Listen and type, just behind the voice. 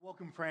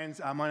Welcome, friends.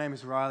 My name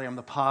is Riley. I'm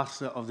the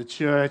pastor of the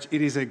church.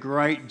 It is a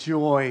great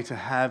joy to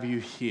have you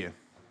here.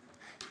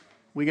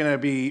 We're going to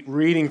be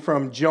reading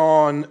from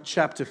John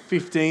chapter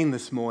 15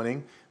 this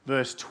morning,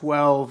 verse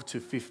 12 to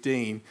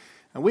 15.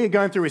 And we are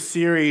going through a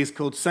series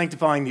called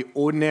Sanctifying the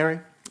Ordinary.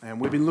 And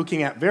we've been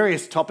looking at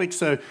various topics.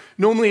 So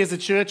normally as a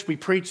church, we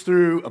preach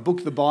through a book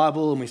of the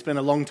Bible, and we spend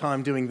a long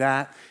time doing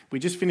that. We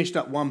just finished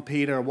up 1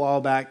 Peter a while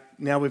back.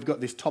 Now we've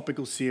got this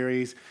topical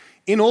series.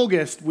 In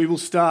August, we will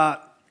start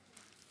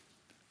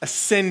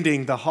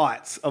ascending the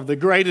heights of the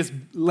greatest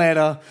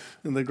letter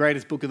in the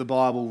greatest book of the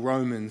Bible,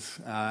 Romans.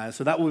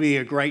 So that will be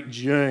a great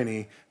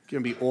journey. It's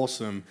going to be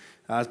awesome.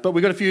 But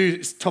we've got a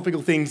few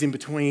topical things in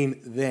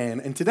between then.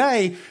 And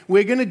today,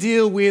 we're going to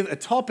deal with a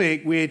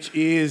topic which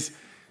is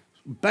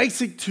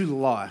basic to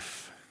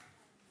life,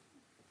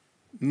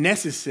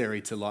 necessary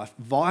to life,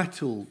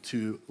 vital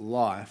to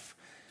life.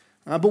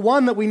 But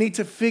one that we need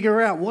to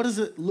figure out, what does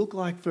it look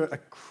like for a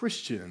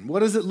Christian? What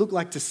does it look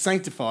like to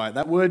sanctify it?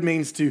 That word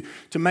means to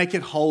make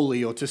it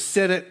holy or to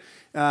set it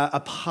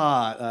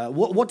apart.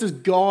 What does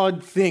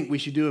God think we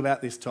should do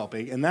about this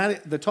topic? And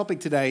the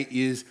topic today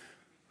is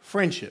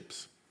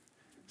friendships.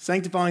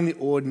 Sanctifying the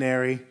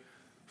ordinary,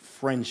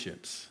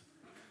 friendships.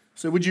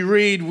 So would you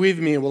read with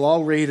me? Well,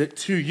 I'll read it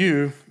to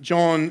you.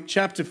 John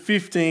chapter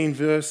 15,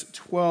 verse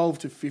 12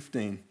 to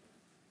 15.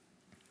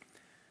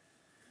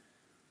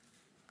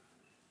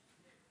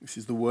 This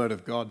is the word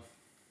of God.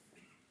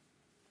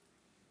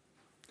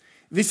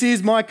 This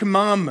is my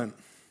commandment,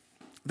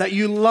 that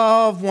you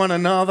love one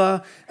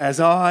another as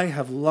I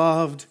have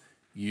loved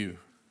you.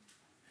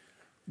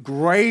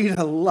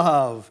 Greater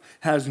love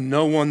has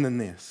no one than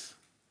this,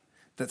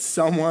 that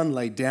someone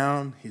lay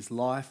down his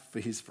life for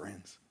his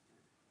friends.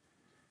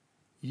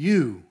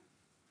 You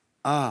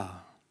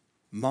are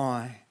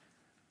my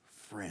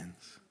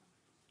friends,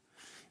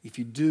 if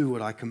you do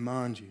what I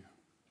command you.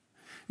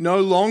 No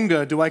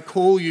longer do I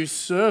call you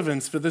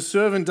servants, for the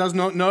servant does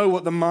not know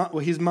what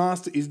his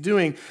master is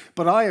doing,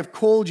 but I have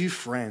called you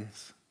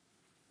friends.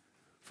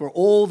 For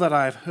all that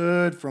I have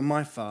heard from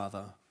my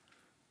Father,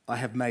 I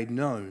have made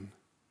known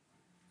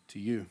to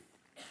you.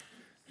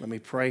 Let me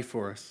pray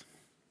for us.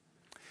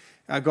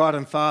 Our God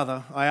and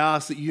Father, I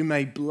ask that you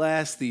may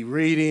bless the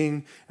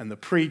reading and the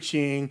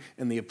preaching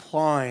and the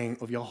applying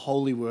of your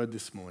holy word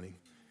this morning.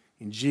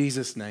 In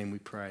Jesus' name we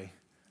pray.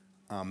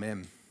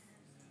 Amen.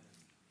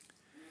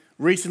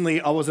 Recently,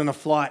 I was on a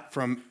flight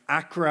from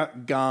Accra,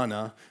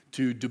 Ghana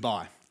to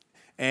Dubai.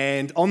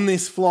 And on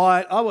this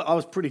flight, I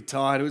was pretty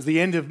tired. It was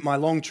the end of my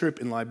long trip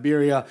in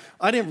Liberia.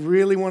 I didn't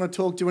really want to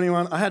talk to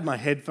anyone. I had my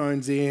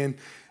headphones in.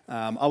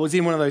 I was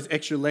in one of those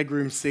extra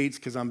legroom seats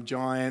because I'm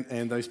giant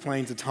and those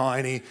planes are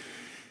tiny.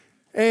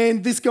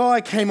 And this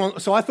guy came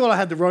on, so I thought I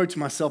had the road to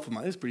myself. I'm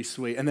like, this is pretty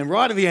sweet. And then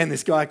right at the end,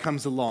 this guy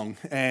comes along.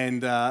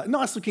 And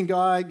nice looking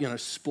guy,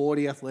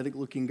 sporty, athletic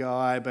looking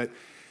guy, but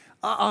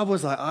I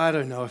was like, I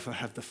don't know if I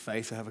have the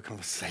face to have a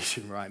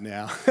conversation right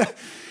now.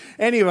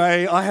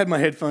 Anyway, I had my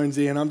headphones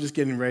in. I'm just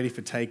getting ready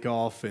for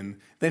takeoff. And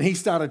then he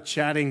started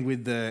chatting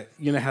with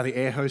how the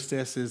air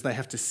hostesses, they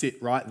have to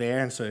sit right there.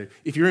 And so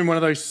if you're in one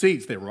of those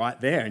seats, they're right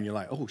there. And you're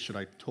like, oh, should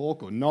I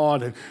talk or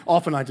not? And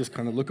often I just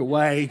kind of look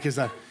away because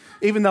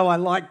even though I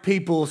like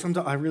people,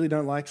 sometimes I really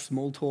don't like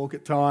small talk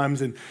at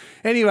times. And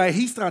anyway,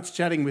 he starts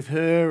chatting with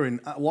her and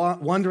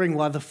wondering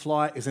why the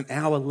flight is an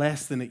hour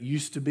less than it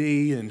used to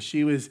be. And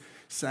she was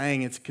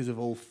saying it's because of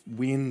all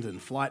wind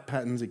and flight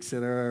patterns,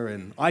 etc.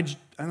 And I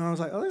was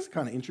like, oh, this is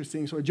kind of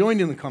interesting. So I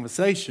joined in the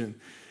conversation.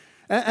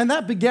 And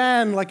that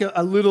began like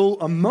a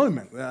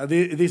moment.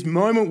 This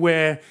moment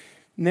where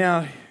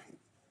now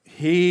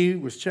he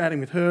was chatting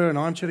with her and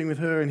I'm chatting with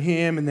her and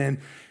him. And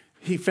then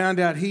he found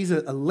out he's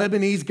a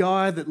Lebanese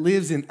guy that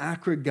lives in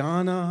Accra,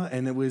 Ghana,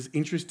 and it was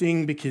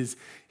interesting because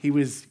he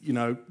was,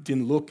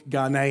 didn't look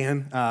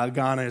Ghanaian.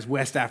 Ghana is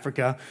West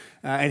Africa,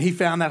 and he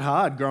found that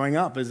hard growing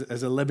up as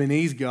a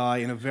Lebanese guy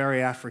in a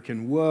very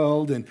African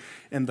world.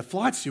 And the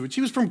flight steward,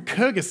 she was from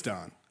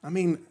Kyrgyzstan. I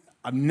mean,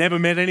 I've never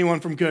met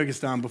anyone from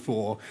Kyrgyzstan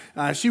before.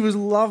 She was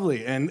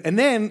lovely. And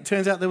then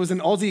turns out there was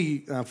an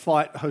Aussie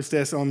flight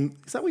hostess on,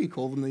 is that what you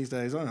call them these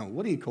days? I don't know.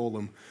 What do you call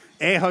them?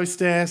 Air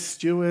hostess,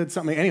 steward,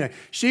 something. Anyway,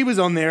 she was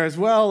on there as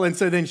well. And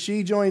so then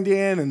she joined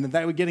in and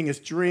they were getting us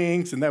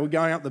drinks and they were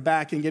going up the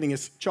back and getting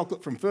us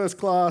chocolate from first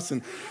class.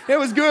 And it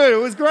was good. It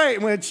was great.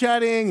 And we were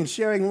chatting and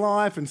sharing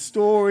life and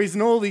stories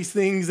and all these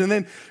things. And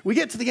then we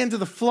get to the end of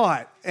the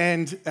flight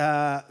and,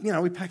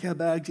 we pack our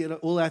bags, get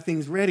all our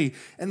things ready.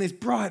 And this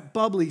bright,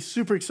 bubbly,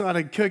 super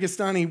excited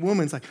Kyrgyzstani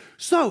woman's like,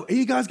 so are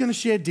you guys going to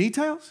share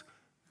details?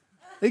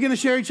 Are you going to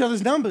share each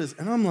other's numbers?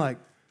 And I'm like,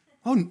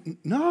 oh,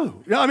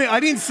 no. I mean,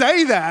 I didn't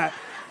say that.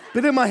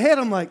 But in my head,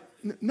 I'm like,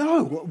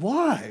 no,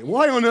 why?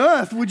 Why on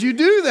earth would you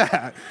do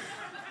that?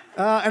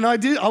 And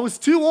I was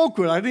too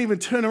awkward. I didn't even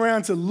turn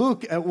around to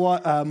look at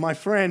what my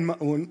friend,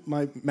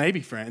 my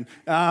maybe friend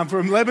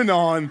from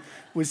Lebanon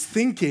was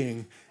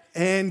thinking.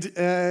 And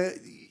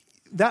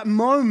that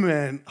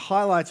moment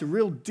highlights a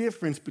real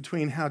difference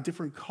between how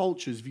different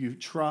cultures view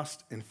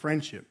trust and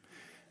friendship.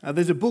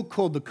 There's a book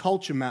called The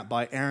Culture Map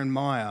by Erin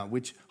Meyer,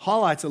 which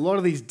highlights a lot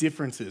of these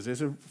differences.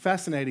 It's a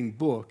fascinating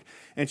book.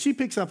 And she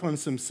picks up on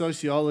some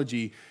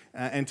sociology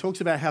and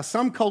talks about how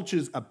some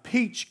cultures are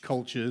peach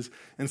cultures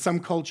and some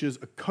cultures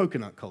are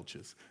coconut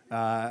cultures.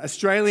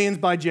 Australians,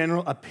 by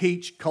general, are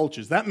peach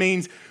cultures. That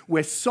means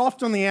we're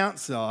soft on the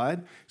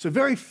outside, so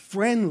very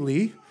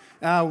friendly,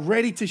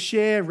 ready to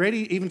share,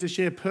 ready even to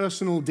share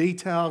personal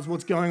details,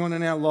 what's going on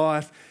in our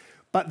life.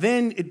 But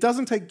then it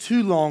doesn't take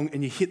too long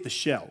and you hit the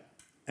shell.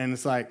 And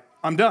it's like,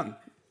 I'm done.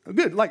 I'm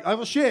good. Like, I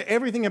will share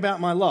everything about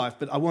my life,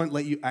 but I won't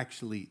let you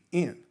actually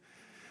in.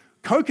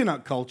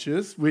 Coconut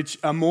cultures, which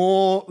are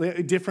more,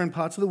 different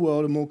parts of the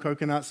world are more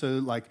coconut, so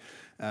like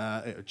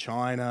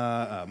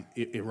China,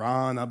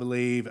 Iran, I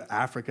believe,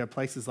 Africa,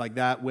 places like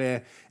that,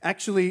 where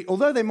actually,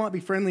 although they might be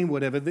friendly and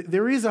whatever,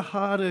 there is a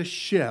harder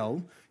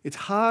shell. It's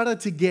harder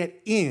to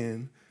get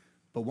in,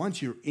 but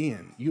once you're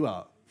in, you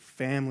are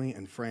family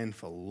and friend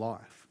for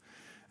life.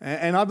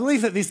 And I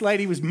believe that this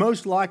lady was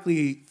most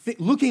likely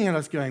looking at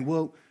us going,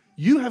 well,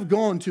 you have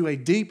gone to a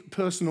deep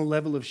personal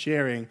level of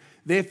sharing,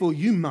 therefore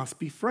you must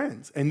be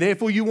friends, and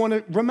therefore you want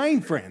to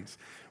remain friends.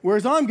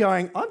 Whereas I'm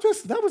going,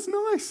 that was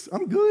nice,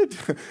 I'm good.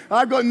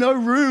 I've got no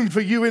room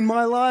for you in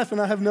my life and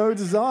I have no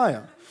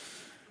desire.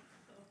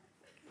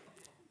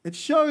 It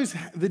shows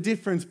the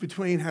difference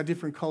between how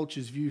different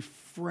cultures view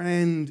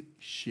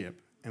friendship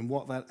and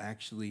what that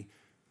actually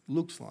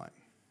looks like.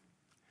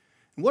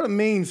 And what it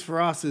means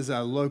for us as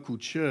a local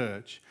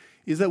church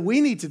is that we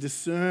need to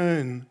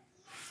discern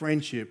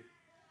friendship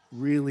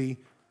really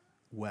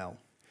well.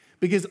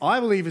 Because I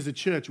believe as a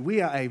church,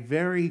 we are a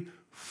very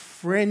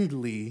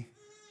friendly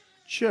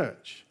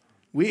church.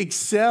 We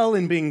excel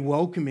in being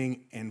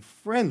welcoming and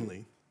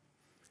friendly.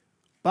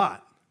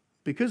 But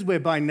because we're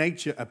by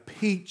nature a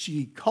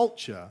peachy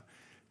culture,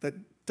 that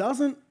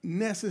doesn't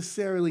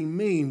necessarily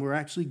mean we're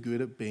actually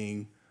good at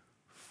being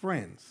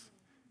friends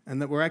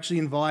and that we're actually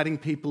inviting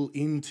people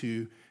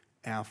into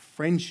our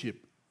friendship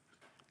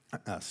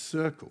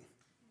circle.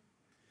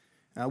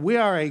 We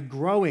are a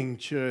growing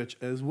church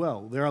as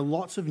well. There are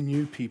lots of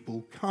new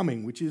people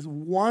coming, which is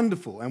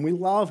wonderful, and we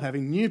love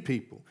having new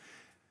people.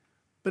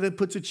 But it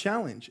puts a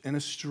challenge and a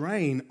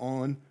strain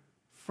on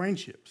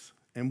friendships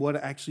and what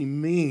it actually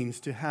means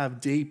to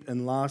have deep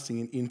and lasting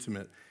and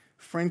intimate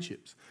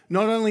friendships.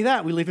 Not only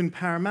that, we live in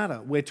Parramatta,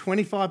 where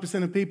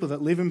 25% of people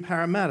that live in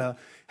Parramatta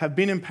have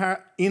been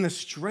in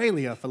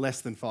Australia for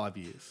less than 5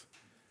 years.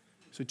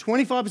 So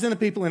 25% of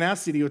people in our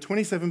city, or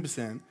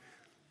 27%,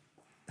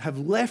 have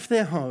left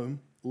their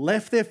home,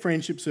 left their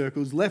friendship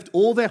circles, left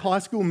all their high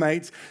school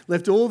mates,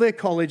 left all their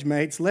college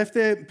mates, left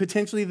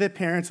potentially their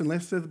parents,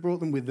 unless they've brought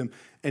them with them,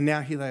 and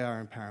now here they are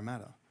in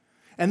Parramatta.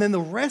 And then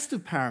the rest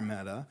of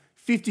Parramatta,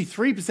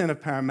 53%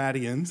 of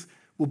Parramattans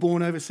were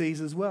born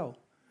overseas as well.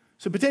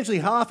 So potentially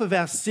half of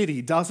our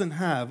city doesn't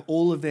have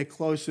all of their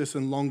closest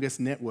and longest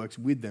networks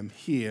with them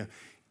here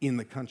in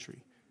the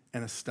country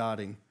and are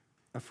starting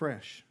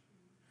afresh.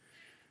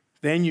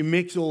 Then you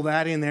mix all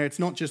that in there. It's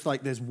not just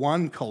like there's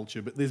one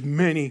culture, but there's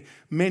many,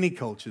 many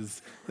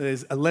cultures.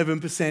 There's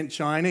 11%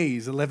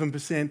 Chinese,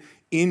 11%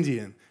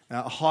 Indian,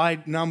 a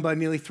high number,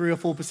 nearly 3 or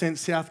 4%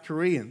 South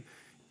Korean.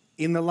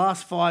 In the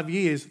last 5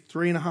 years,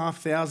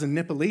 3,500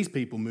 Nepalese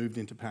people moved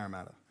into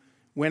Parramatta.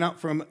 Went up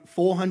from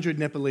 400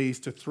 Nepalese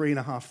to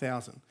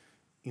 3,500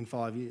 in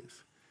 5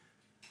 years.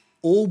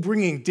 All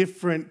bringing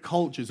different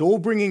cultures, all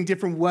bringing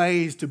different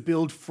ways to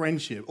build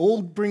friendship,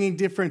 all bringing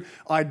different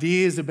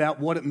ideas about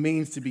what it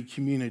means to be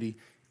community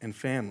and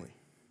family.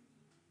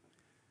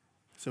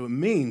 So it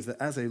means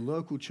that as a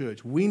local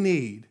church, we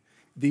need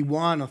the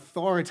one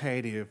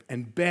authoritative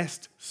and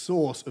best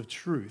source of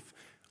truth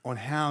on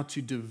how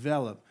to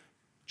develop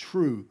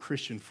true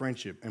Christian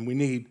friendship, and we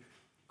need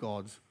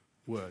God's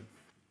word.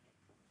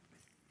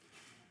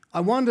 I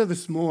wonder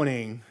this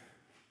morning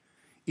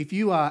if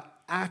you are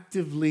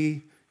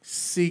actively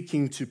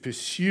seeking to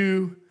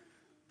pursue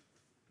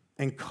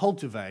and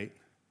cultivate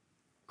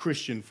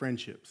Christian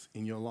friendships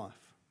in your life.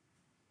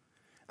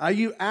 Are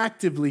you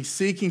actively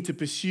seeking to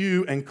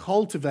pursue and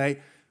cultivate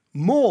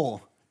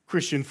more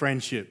Christian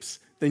friendships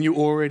than you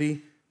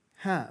already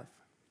have?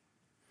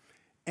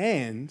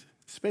 And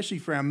especially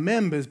for our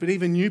members, but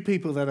even new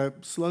people that are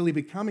slowly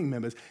becoming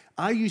members,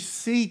 are you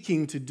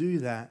seeking to do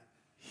that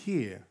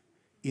here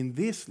in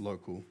this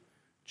local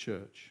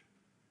church?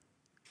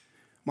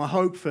 My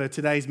hope for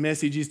today's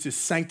message is to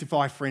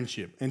sanctify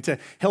friendship and to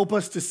help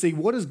us to see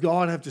what does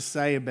God have to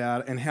say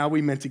about it and how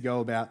we're meant to go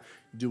about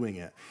doing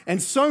it.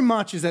 And so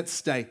much is at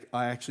stake,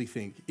 I actually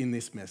think, in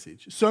this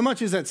message. So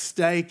much is at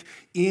stake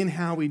in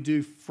how we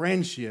do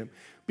friendship,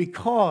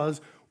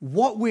 because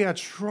what we are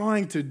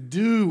trying to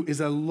do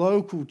as a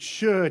local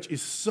church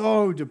is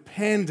so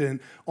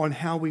dependent on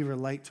how we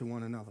relate to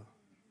one another.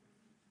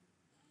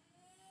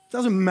 It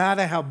doesn't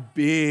matter how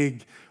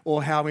big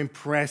or how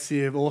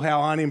impressive or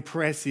how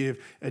unimpressive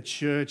a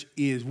church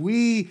is.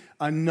 We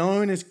are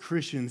known as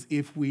Christians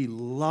if we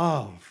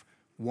love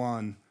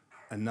one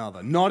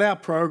another. Not our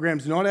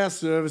programs, not our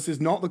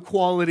services, not the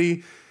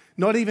quality,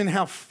 not even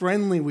how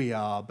friendly we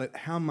are, but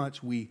how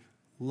much we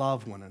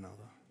love one another.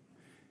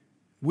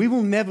 We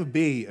will never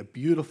be a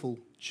beautiful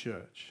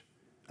church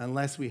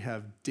unless we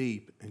have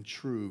deep and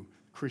true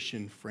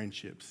Christian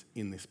friendships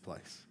in this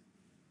place.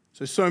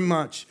 So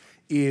much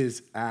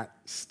is at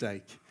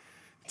stake.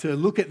 To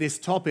look at this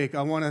topic,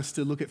 I want us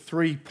to look at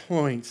 3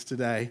 points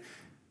today.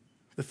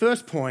 The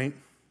first point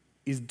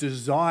is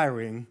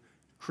desiring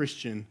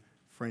Christian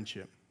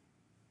friendship.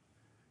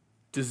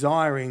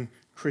 Desiring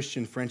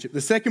Christian friendship.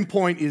 The second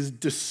point is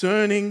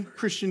discerning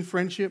Christian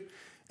friendship.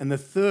 And the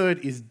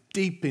third is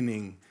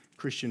deepening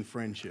Christian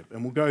friendship.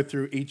 And we'll go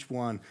through each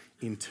one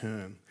in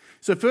turn.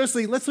 So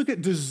firstly, let's look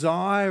at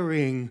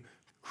desiring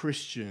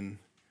Christian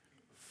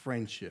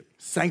friendship,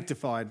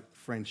 sanctified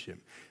friendship.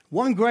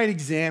 One great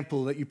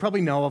example that you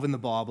probably know of in the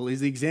Bible is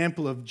the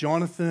example of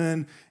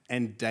Jonathan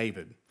and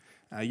David.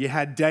 You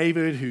had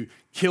David who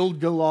killed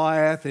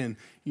Goliath and,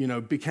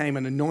 became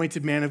an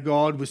anointed man of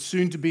God, was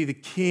soon to be the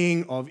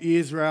king of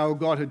Israel.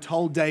 God had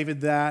told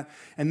David that.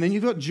 And then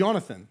you've got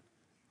Jonathan,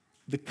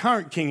 the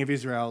current king of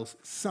Israel's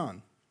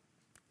son.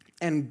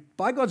 And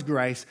by God's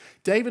grace,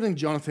 David and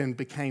Jonathan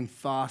became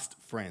fast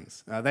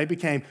friends. They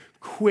became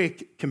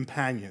quick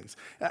companions.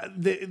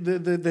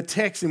 The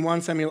text in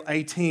 1 Samuel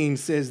 18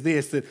 says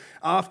this, that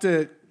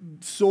after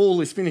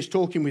Saul is finished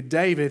talking with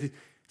David, it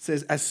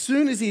says, as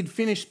soon as he had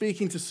finished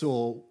speaking to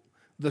Saul,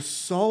 the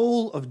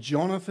soul of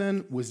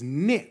Jonathan was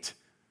knit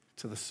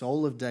to the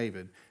soul of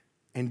David,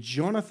 and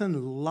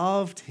Jonathan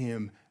loved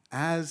him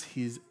as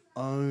his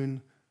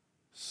own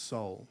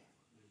soul.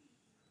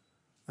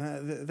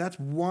 That's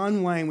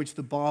one way in which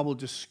the Bible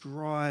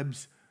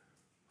describes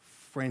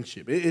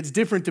friendship. It's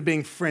different to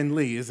being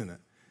friendly, isn't it?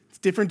 It's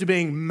different to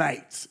being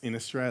mates in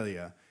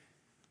Australia.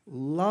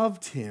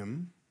 Loved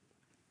him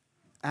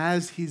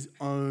as his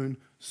own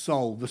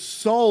soul. The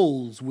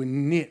souls were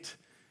knit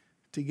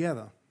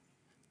together.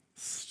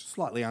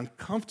 Slightly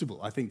uncomfortable,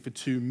 I think, for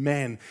two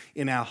men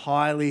in our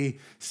highly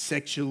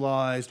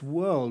sexualized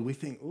world. We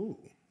think, ooh,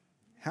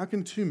 how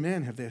can two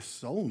men have their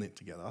soul knit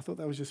together? I thought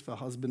that was just for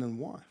husband and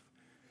wife.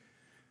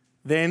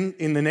 Then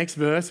in the next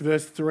verse,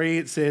 verse 3,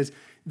 it says,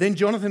 then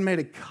Jonathan made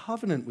a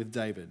covenant with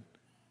David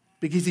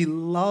because he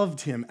loved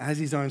him as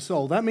his own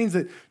soul. That means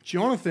that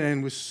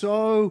Jonathan was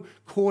so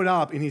caught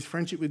up in his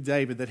friendship with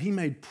David that he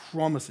made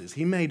promises,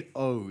 he made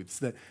oaths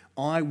that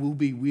I will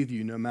be with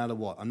you no matter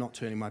what. I'm not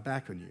turning my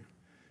back on you.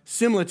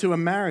 Similar to a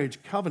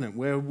marriage covenant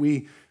where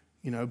we,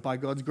 by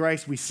God's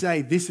grace, we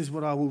say, this is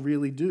what I will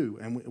really do,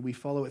 and we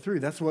follow it through.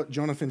 That's what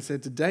Jonathan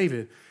said to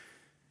David.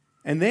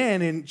 And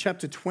then in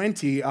chapter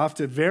 20,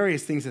 after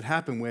various things had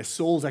happened where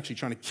Saul's actually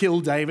trying to kill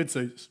David,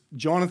 so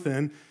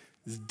Jonathan,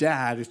 his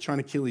dad, is trying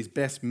to kill his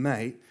best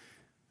mate,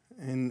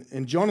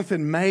 and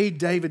Jonathan made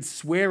David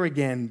swear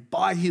again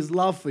by his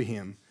love for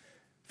him,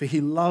 for he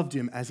loved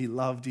him as he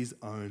loved his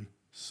own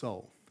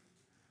soul.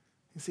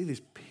 You see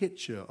this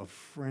picture of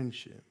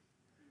friendship.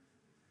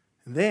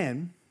 And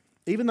then,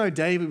 even though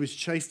David was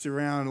chased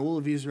around all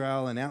of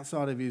Israel and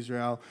outside of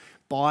Israel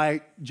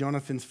by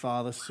Jonathan's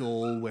father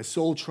Saul, where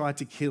Saul tried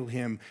to kill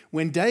him,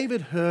 when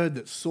David heard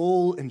that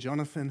Saul and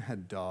Jonathan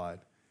had died,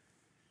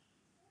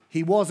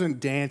 he wasn't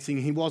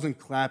dancing, he wasn't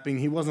clapping,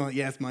 he wasn't like,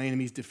 yes, my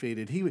enemy's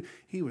defeated.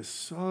 He was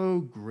so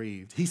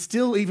grieved. He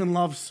still even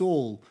loved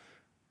Saul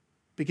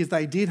because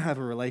they did have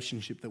a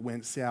relationship that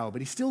went sour,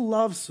 but he still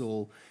loved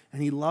Saul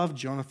and he loved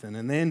Jonathan.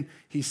 And then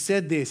he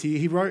said this,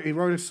 he wrote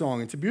a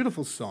song. It's a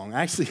beautiful song.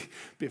 Actually,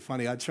 a bit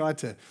funny, I tried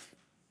to,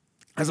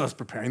 as I was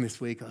preparing this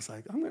week, I was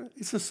like,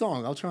 it's a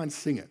song, I'll try and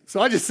sing it.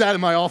 So I just sat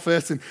in my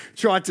office and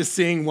tried to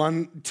sing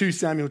 2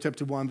 Samuel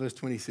chapter 1, verse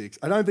 26.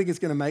 I don't think it's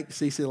going to make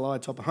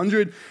CCLI top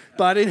 100,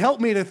 but it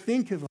helped me to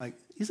think of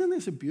isn't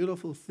this a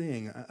beautiful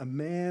thing? A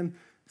man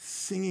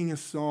singing a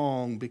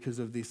song because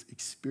of this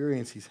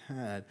experience he's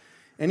had.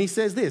 And he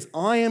says this,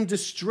 I am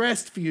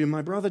distressed for you,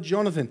 my brother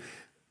Jonathan.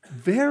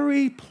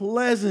 Very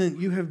pleasant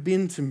you have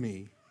been to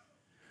me.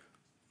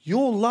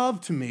 Your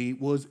love to me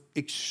was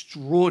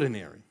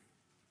extraordinary,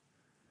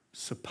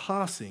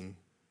 surpassing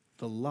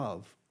the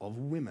love of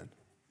women.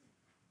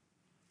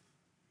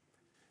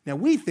 Now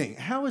we think,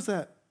 how is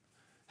that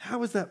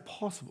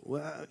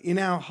possible? In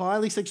our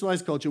highly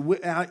sexualized culture,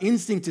 our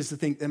instinct is to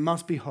think there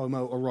must be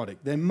homoerotic.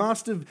 There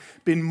must have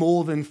been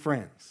more than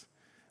friends.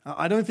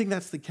 I don't think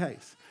that's the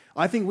case.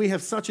 I think we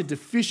have such a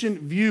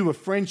deficient view of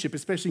friendship,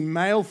 especially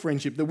male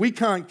friendship, that we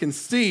can't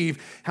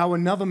conceive how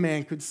another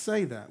man could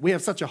say that. We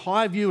have such a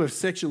high view of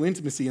sexual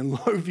intimacy and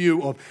low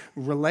view of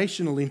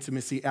relational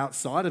intimacy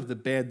outside of the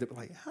bed that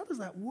we're like, how does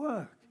that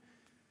work?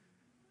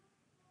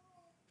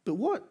 But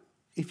what,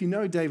 if you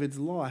know David's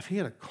life, he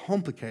had a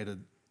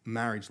complicated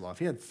marriage life.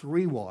 He had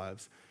 3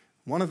 wives.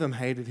 One of them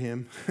hated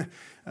him.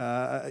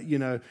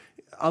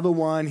 Other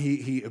one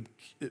he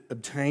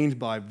obtained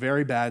by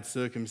very bad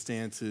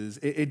circumstances.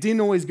 It didn't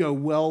always go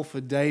well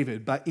for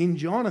David, but in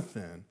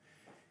Jonathan,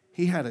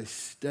 he had a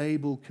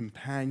stable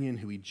companion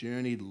who he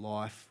journeyed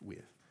life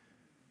with.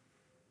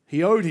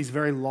 He owed his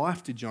very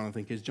life to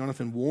Jonathan because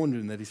Jonathan warned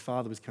him that his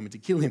father was coming to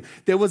kill him.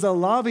 There was a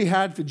love he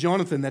had for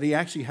Jonathan that he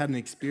actually hadn't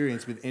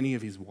experienced with any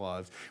of his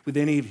wives, with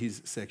any of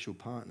his sexual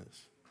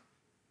partners.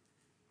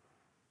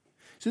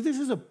 So this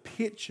is a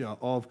picture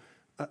of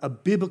a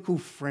biblical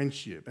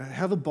friendship,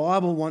 how the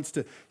Bible wants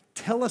to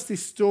tell us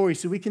this story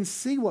so we can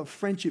see what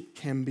friendship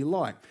can be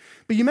like.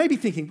 But you may be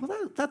thinking,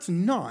 well, that's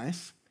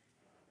nice,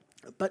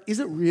 but is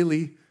it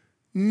really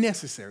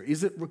necessary?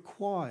 Is it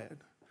required?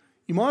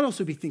 You might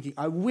also be thinking,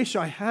 I wish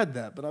I had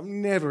that, but I've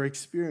never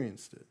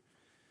experienced it.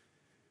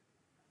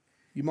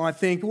 You might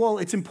think, well,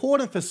 it's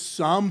important for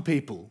some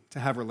people to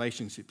have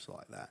relationships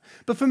like that.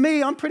 But for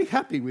me, I'm pretty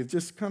happy with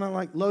just kind of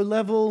like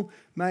low-level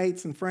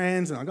mates and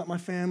friends, and I got my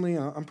family,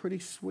 and I'm pretty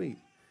sweet.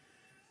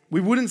 We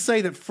wouldn't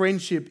say that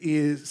friendship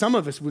is, some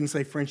of us wouldn't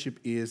say friendship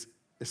is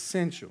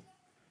essential.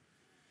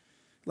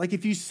 Like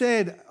if you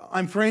said,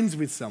 I'm friends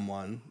with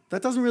someone,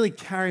 that doesn't really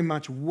carry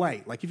much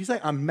weight. Like if you say,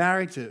 I'm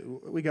married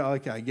to, we go,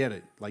 okay, I get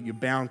it. Like you're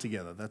bound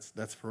together,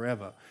 that's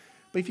forever.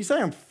 But if you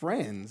say I'm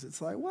friends,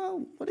 it's like,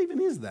 well, what even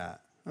is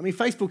that? I mean,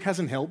 Facebook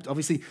hasn't helped.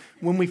 Obviously,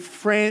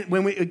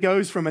 it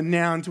goes from a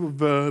noun to a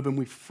verb and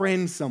we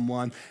friend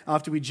someone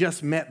after we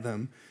just met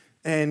them,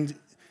 and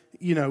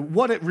you know,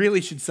 what it really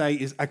should say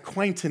is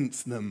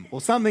acquaintance them or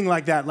something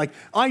like that. Like,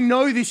 I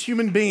know this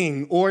human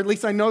being, or at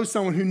least I know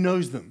someone who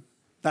knows them.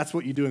 That's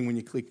what you're doing when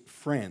you click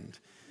friend.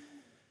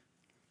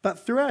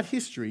 But throughout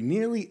history,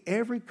 nearly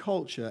every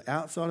culture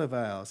outside of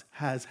ours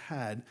has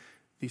had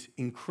this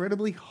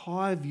incredibly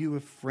high view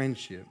of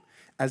friendship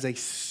as a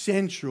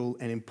central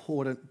and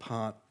important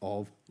part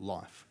of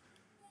life.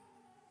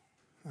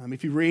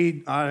 If you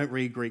read, I don't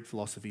read Greek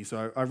philosophy,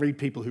 so I read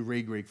people who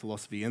read Greek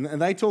philosophy,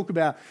 and they talk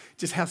about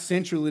just how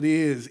central it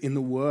is in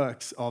the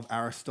works of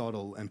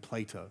Aristotle and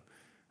Plato.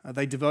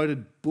 They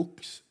devoted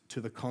books to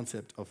the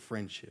concept of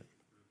friendship.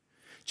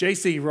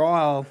 J.C.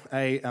 Ryle,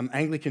 an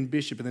Anglican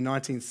bishop in the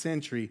 19th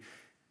century,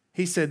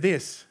 he said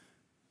this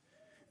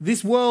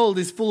world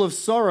is full of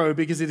sorrow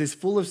because it is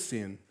full of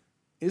sin.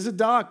 It is a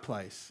dark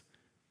place.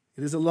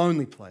 It is a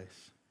lonely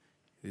place.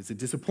 It is a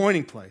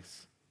disappointing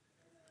place.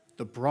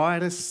 The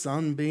brightest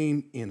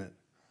sunbeam in it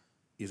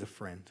is a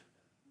friend.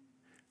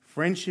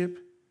 Friendship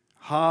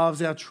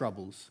halves our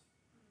troubles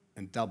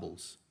and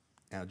doubles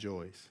our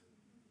joys.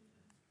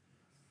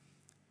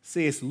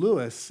 C.S.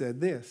 Lewis said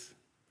this: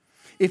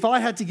 if I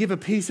had to give a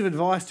piece of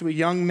advice to a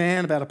young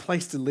man about a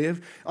place to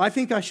live, I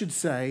think I should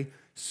say,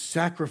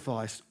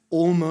 sacrifice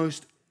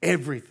almost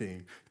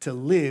everything to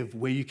live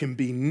where you can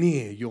be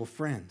near your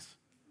friends.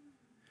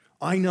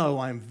 I know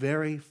I am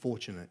very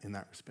fortunate in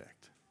that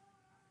respect.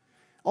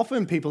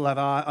 Often people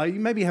you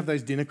maybe have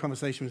those dinner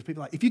conversations with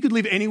people like, if you could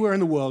live anywhere in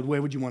the world,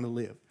 where would you want to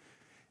live?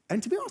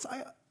 And to be honest,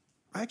 I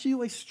actually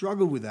always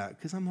struggle with that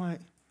because I'm like,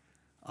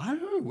 I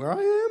don't know where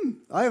I am.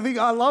 I think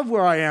I love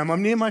where I am.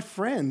 I'm near my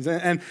friends.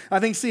 And I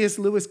think C.S.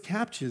 Lewis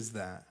captures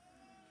that.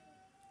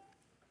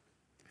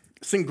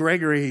 St.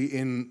 Gregory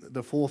in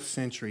the 4th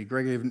century,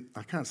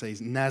 I can't say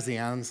he's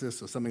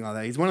Nazianzus or something like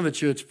that. He's one of the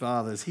church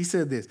fathers. He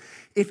said this: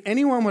 if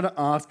anyone were to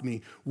ask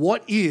me,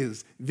 what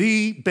is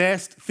the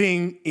best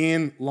thing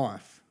in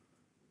life?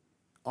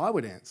 I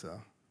would answer,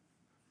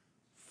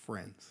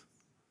 friends.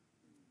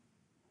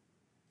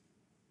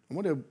 I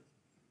wonder,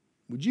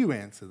 would you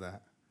answer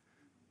that?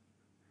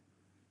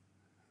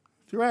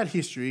 Throughout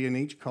history and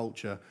each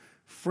culture,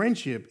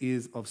 friendship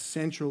is of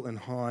central and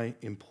high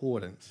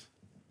importance.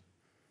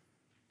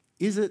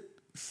 Is it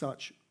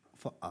such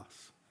for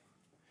us?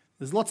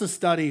 There's lots of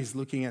studies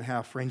looking at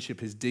how friendship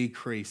has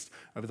decreased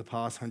over the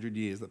past 100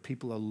 years, that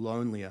people are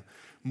lonelier,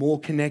 more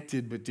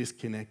connected but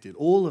disconnected,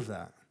 all of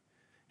that.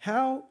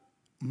 How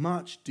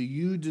much do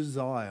you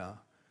desire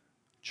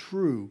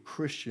true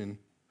Christian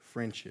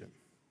friendship?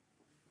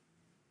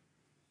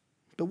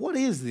 But what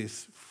is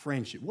this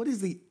friendship? What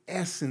is the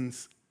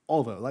essence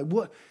of it? Like,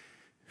 what?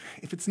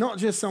 If it's not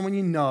just someone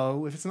you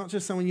know, if it's not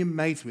just someone you're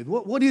mates with,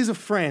 what is a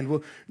friend?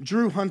 Well,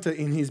 Drew Hunter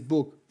in his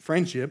book,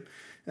 Friendship,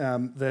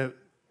 something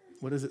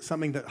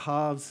that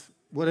halves,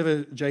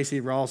 whatever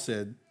J.C. Ryle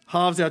said,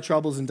 halves our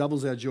troubles and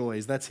doubles our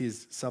joys. That's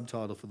his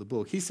subtitle for the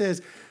book. He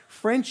says,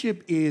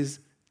 friendship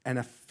is an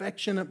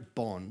affectionate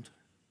bond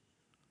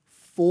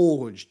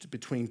forged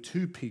between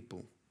two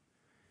people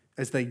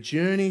as they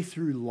journey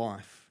through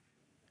life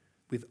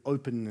with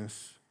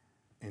openness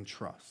and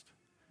trust.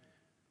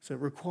 So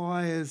it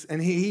requires,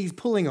 and he's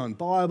pulling on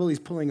Bible, he's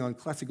pulling on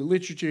classical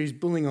literature, he's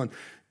pulling on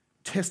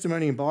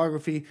testimony and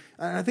biography,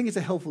 and I think it's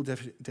a helpful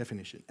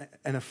definition.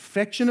 An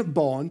affectionate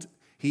bond,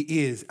 he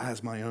is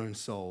as my own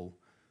soul,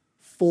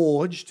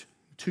 forged,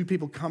 two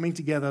people coming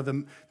together,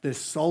 their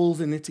souls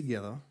are knit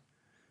together,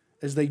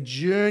 as they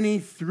journey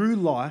through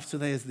life. So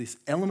there's this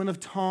element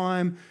of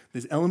time,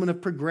 this element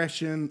of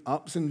progression,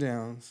 ups and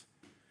downs,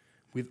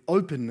 with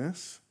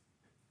openness,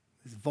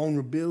 there's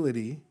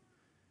vulnerability,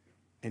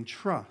 and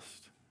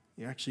trust.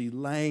 You're actually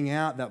laying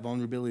out that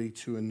vulnerability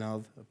to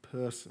another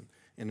person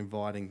and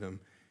inviting them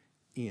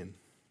in.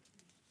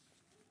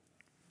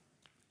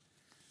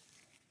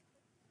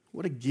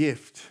 What a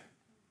gift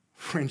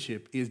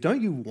friendship is.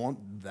 Don't you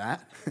want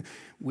that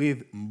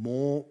with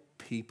more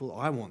people?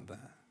 I want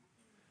that.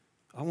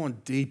 I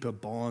want deeper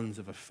bonds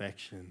of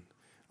affection.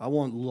 I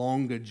want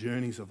longer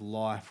journeys of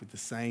life with the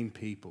same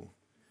people.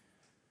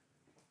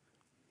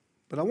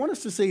 But I want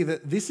us to see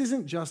that this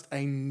isn't just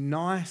a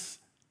nice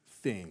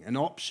thing, an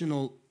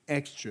optional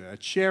extra, a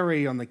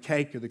cherry on the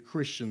cake of the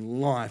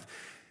Christian life.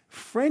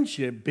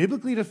 Friendship,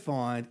 biblically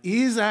defined,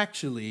 is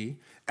actually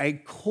a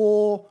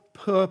core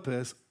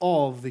purpose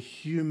of the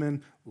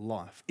human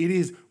life. It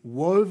is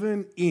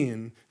woven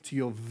in to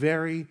your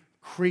very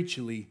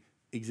creaturely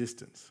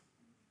existence.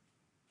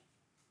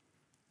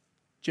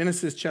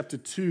 Genesis chapter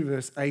 2,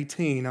 verse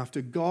 18,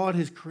 after God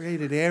has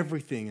created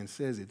everything and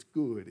says it's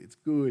good, it's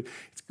good,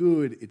 it's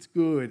good, it's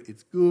good,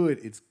 it's good,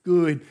 it's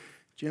good.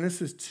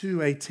 Genesis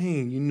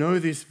 2:18, you know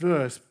this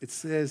verse, it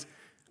says,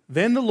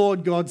 "Then the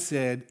Lord God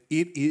said,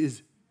 it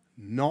is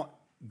not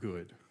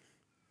good."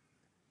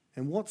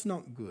 And what's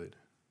not good?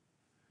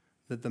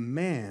 That the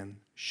man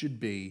should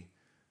be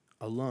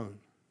alone.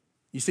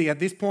 You see, at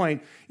this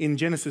point in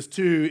Genesis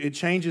 2, it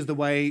changes the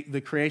way the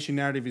creation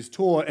narrative is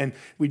taught, and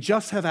we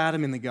just have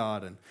Adam in the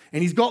garden.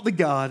 And he's got the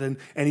garden,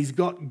 and he's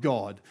got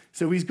God.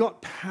 So he's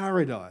got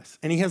paradise,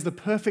 and he has the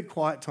perfect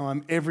quiet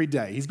time every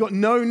day. He's got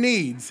no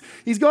needs.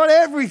 He's got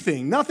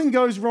everything. Nothing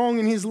goes wrong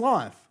in his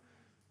life.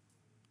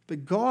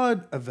 But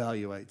God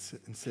evaluates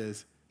it and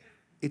says,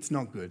 it's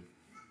not good.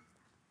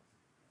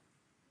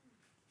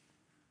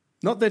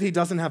 Not that he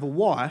doesn't have a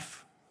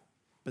wife,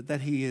 but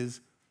that he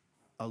is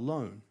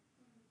alone.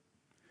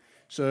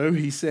 So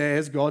he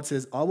says, God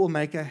says, I will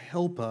make a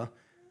helper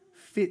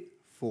fit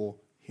for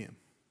him.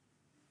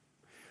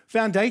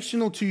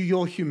 Foundational to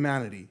your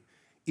humanity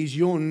is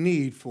your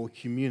need for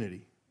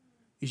community,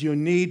 is your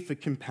need for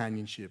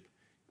companionship,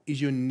 is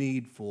your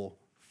need for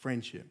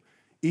friendship.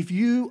 If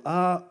you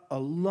are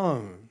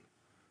alone,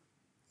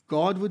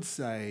 God would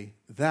say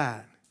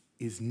that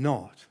is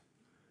not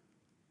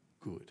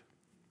good.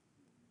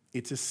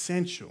 It's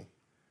essential,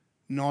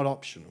 not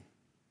optional.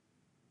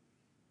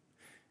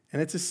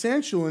 And it's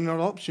essential and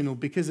not optional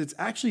because it's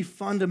actually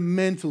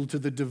fundamental to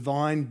the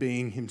divine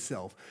being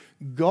himself.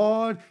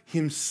 God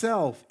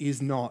himself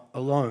is not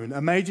alone.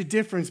 A major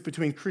difference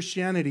between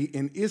Christianity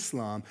and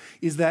Islam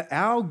is that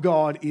our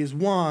God is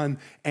one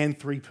and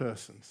three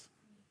persons.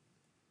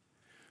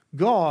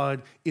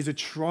 God is a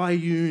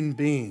triune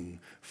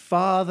being,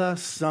 Father,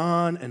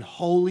 Son, and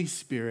Holy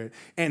Spirit,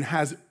 and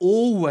has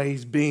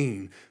always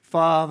been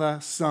Father,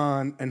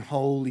 Son, and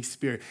Holy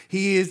Spirit.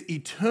 He is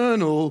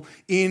eternal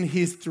in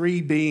his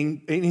three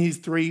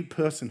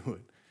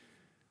personhood.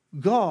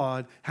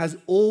 God has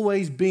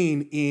always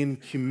been in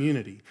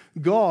community.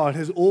 God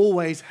has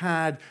always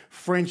had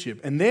friendship.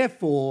 And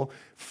therefore,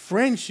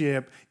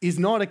 friendship is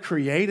not a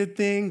created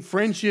thing.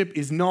 Friendship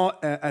is not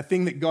a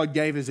thing that God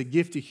gave as a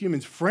gift to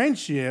humans.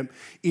 Friendship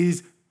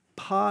is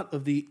part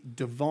of the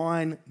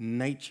divine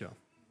nature.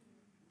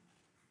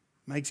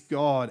 Makes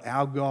God,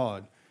 our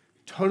God,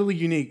 totally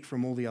unique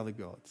from all the other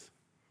gods.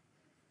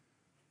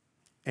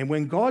 And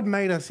when God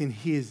made us in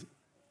his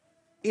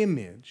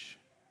image,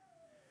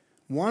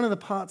 one of the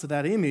parts of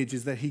that image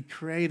is that he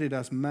created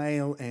us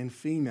male and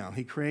female.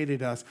 He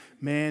created us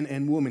man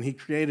and woman. He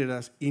created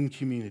us in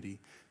community,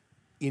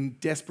 in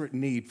desperate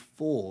need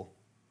for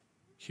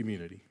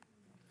community.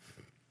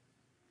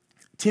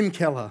 Tim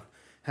Keller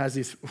has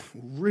this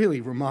really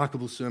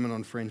remarkable sermon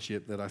on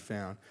friendship that I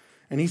found.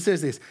 And he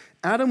says this,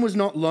 Adam was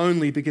not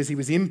lonely because he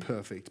was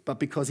imperfect, but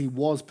because he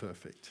was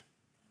perfect.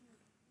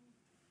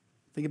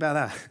 Think about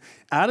that.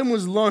 Adam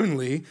was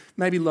lonely,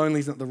 maybe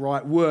lonely is not the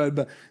right word,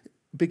 but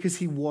because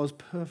he was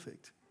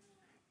perfect.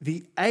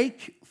 The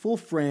ache for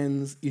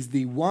friends is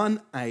the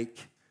one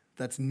ache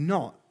that's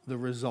not the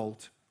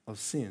result of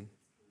sin.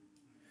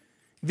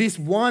 This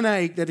one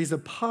ache that is a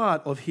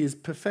part of his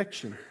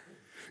perfection.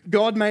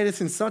 God made us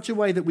in such a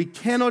way that we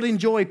cannot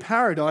enjoy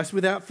paradise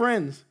without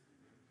friends.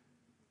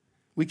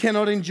 We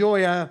cannot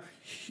enjoy our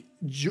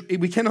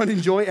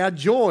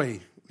joy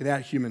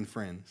without human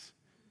friends.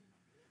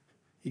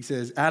 He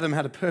says, Adam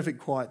had a perfect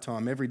quiet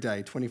time every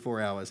day,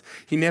 24 hours.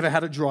 He never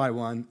had a dry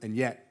one, and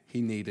yet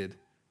he needed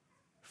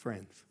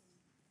friends.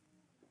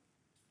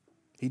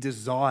 He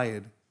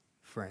desired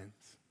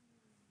friends.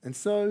 And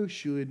so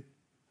should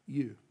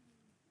you.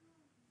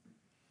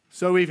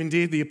 So even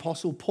did the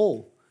Apostle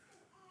Paul.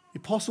 The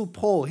Apostle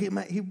Paul,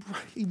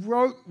 he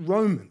wrote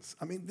Romans.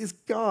 I mean, this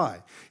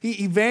guy,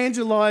 he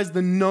evangelized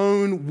the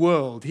known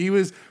world. He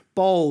was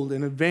bold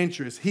and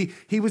adventurous.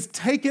 He was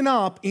taken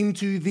up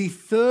into the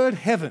third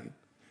heaven,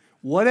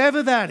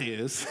 whatever that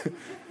is.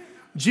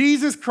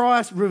 Jesus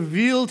Christ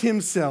revealed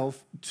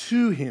himself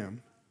to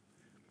him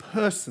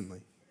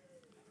personally.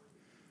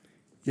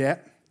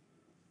 Yet,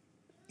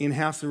 in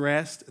house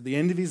arrest, at the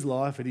end of his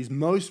life, at his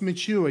most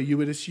mature, you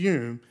would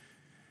assume,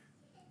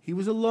 he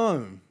was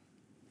alone.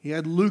 He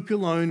had Luke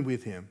alone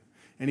with him.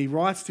 And he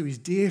writes to his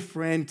dear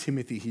friend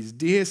Timothy, his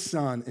dear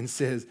son, and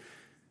says,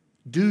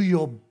 do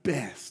your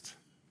best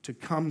to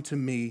come to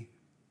me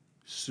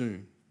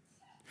soon.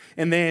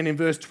 And then in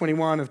verse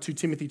 21 of 2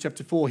 Timothy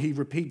chapter 4, he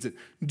repeats it.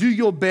 Do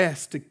your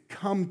best to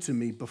come to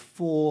me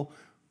before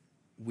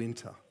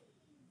winter.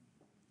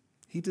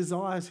 He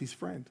desires his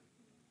friend.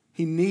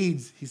 He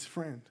needs his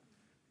friend.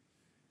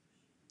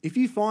 If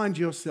you find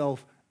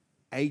yourself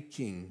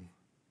aching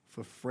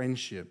for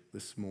friendship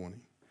this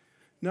morning,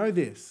 know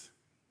this,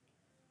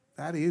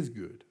 that is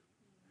good.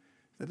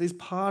 that is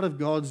part of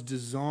God's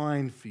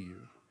design for you,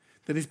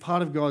 that is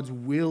part of God's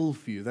will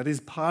for you, that is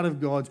part of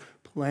God's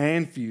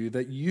plan for you,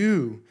 that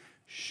you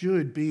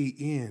should be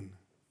in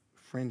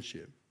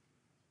friendship.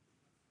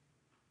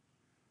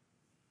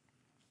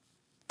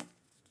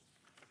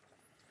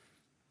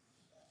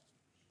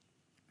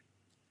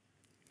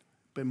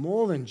 But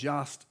more than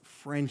just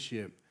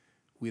friendship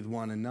with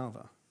one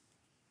another.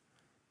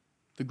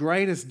 The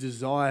greatest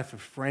desire for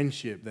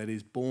friendship that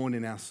is born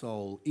in our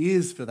soul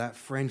is for that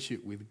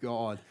friendship with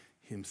God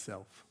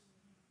Himself.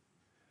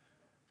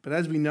 But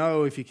as we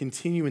know, if you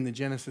continue in the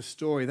Genesis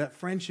story, that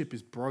friendship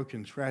is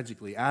broken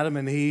tragically. Adam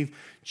and Eve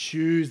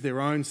choose their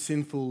own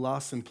sinful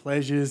lusts and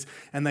pleasures,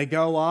 and they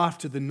go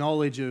after the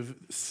knowledge of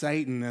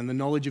Satan and the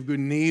knowledge of good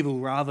and evil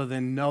rather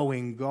than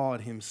knowing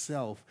God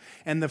Himself.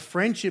 And the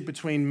friendship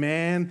between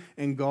man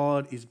and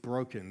God is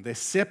broken. They're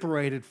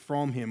separated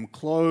from Him,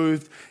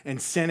 clothed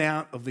and sent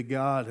out of the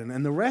garden.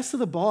 And the rest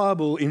of the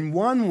Bible, in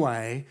one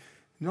way,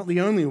 not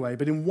the only way,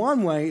 but in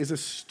one way, is a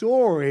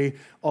story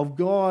of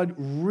God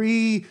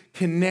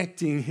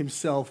reconnecting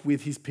Himself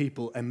with His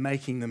people and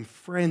making them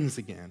friends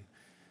again.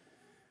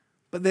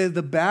 But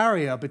the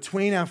barrier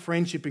between our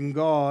friendship and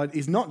God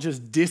is not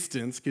just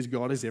distance, because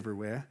God is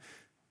everywhere.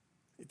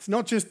 It's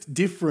not just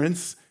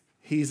difference.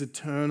 He is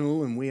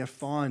eternal and we are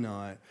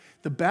finite.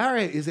 The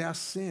barrier is our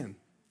sin.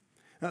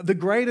 The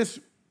greatest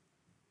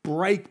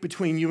break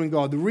between you and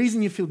God, the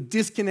reason you feel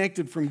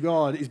disconnected from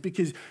God is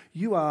because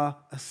you are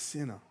a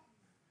sinner.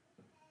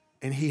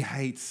 And He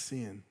hates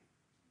sin.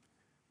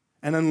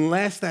 And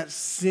unless that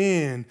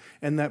sin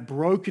and that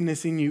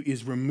brokenness in you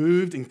is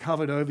removed and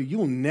covered over, you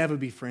will never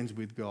be friends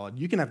with God.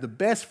 You can have the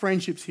best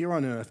friendships here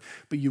on earth,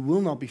 but you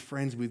will not be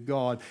friends with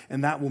God,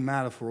 and that will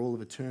matter for all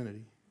of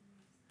eternity.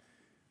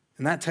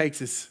 And that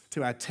takes us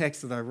to our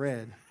text that I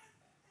read.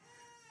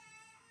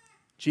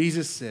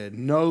 Jesus said,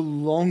 "No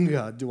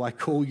longer do I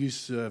call you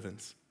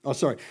servants."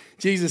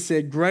 Jesus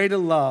said, "Greater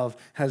love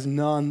has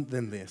none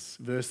than this."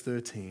 Verse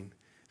 13.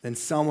 Then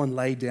someone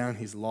laid down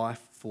his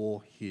life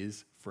for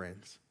his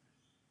friends.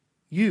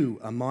 You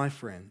are my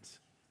friends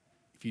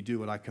if you do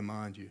what I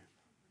command you.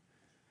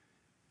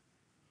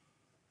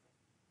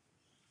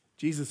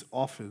 Jesus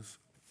offers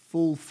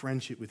full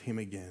friendship with Him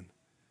again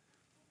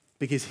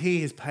because He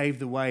has paved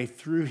the way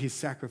through His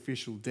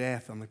sacrificial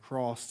death on the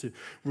cross to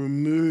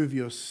remove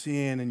your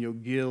sin and your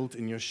guilt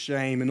and your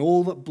shame and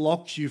all that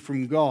blocks you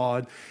from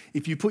God.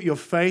 If you put your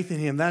faith in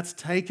Him, that's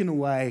taken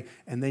away,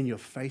 and then you're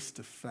face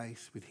to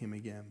face with Him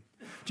again.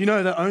 Do you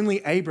know that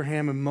only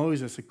Abraham and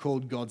Moses are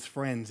called God's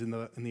friends in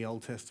the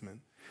Old Testament?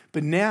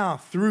 But now,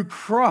 through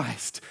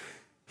Christ,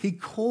 He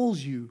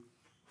calls you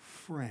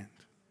friend.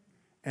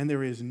 And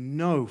there is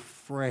no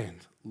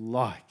friend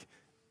like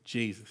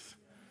Jesus.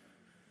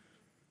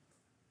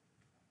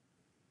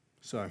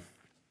 So,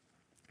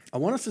 I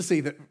want us to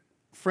see that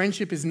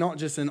friendship is not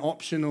just an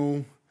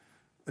optional,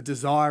 a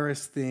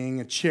desirous thing,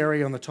 a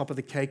cherry on the top of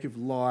the cake of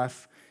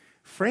life.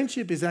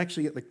 Friendship is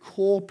actually at the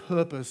core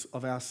purpose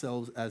of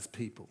ourselves as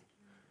people.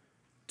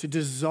 To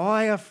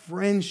desire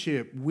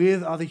friendship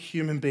with other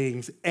human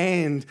beings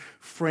and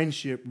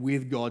friendship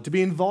with God. To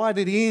be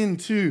invited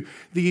into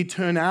the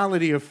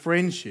eternality of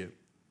friendship.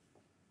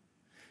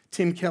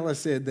 Tim Keller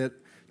said that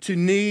to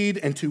need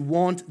and to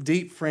want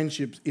deep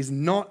friendships is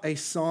not a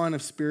sign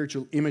of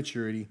spiritual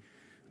immaturity,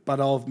 but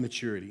of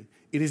maturity.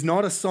 It is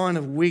not a sign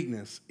of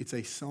weakness, it's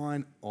a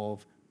sign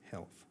of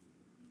health.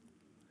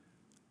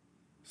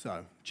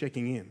 So,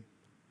 checking in.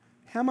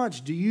 How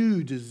much do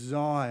you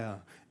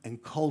desire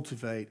and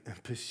cultivate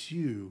and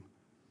pursue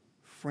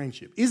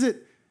friendship? Is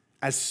it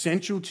as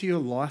central to your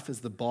life as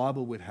the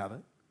Bible would have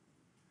it?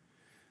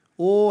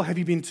 Or have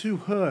you been too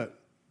hurt,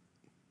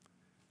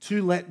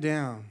 too let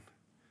down,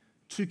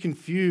 too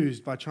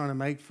confused by trying to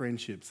make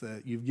friendships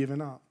that you've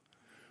given up?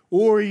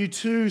 Or are you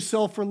too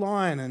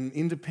self-reliant and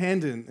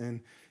independent and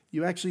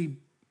you actually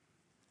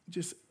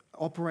just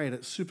operate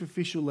at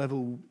superficial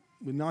level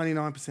with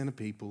 99% of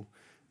people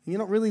and you're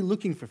not really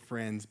looking for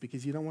friends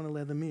because you don't want to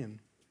let them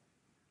in?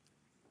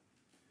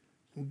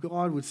 Well,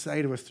 God would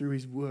say to us through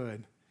His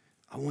Word,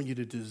 I want you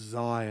to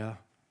desire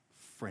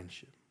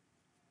friendship.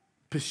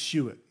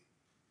 Pursue it.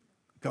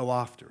 Go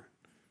after it.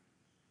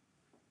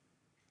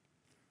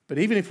 But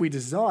even if we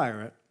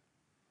desire it,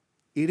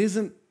 it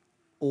isn't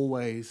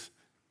always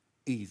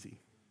easy.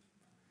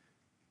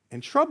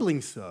 And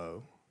troubling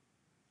so,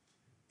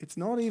 it's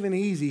not even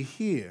easy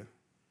here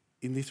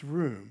in this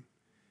room,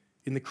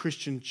 in the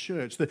Christian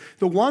church.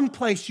 The one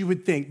place you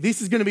would think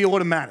this is going to be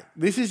automatic.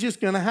 This is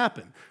just going to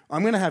happen.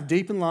 I'm going to have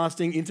deep and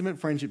lasting, intimate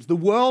friendships. The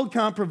world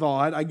can't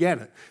provide. I get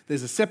it.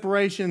 There's a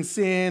separation,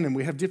 sin, and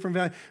we have different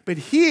values. But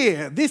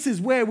here, this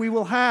is where we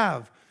will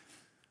have.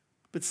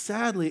 But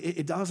sadly,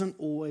 it doesn't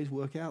always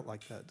work out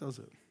like that, does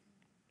it?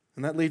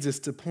 And that leads us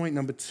to point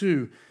number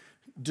 2,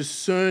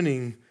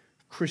 discerning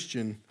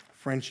Christian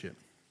friendship.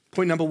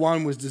 Point number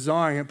 1 was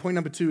desiring it. Point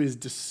number 2 is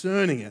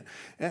discerning it.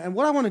 And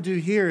what I want to do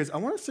here is I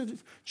want us to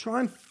try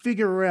and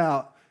figure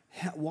out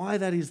why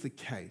that is the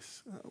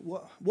case.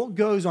 What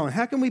goes on?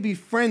 How can we be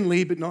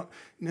friendly but not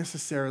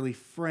necessarily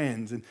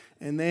friends? And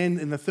then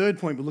in the third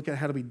point, we'll look at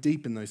how to be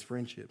deep in those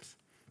friendships.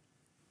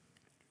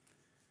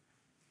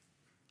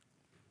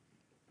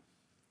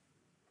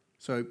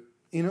 So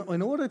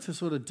in order to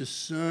sort of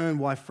discern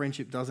why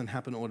friendship doesn't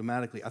happen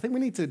automatically, I think we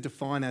need to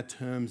define our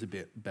terms a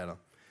bit better.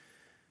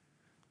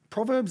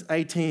 Proverbs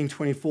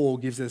 18:24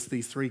 gives us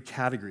these three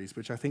categories,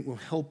 which I think will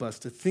help us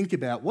to think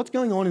about what's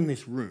going on in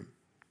this room.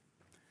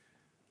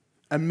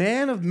 A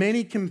man of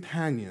many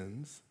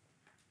companions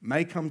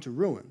may come to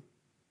ruin,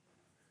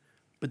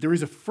 but there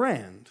is a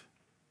friend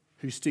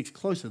who sticks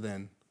closer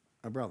than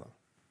a brother.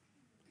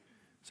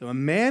 So a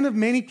man of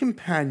many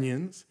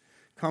companions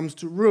comes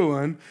to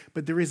ruin,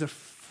 but there is a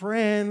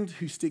friend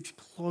who sticks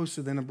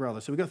closer than a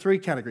brother. So we've got three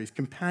categories: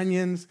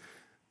 companions,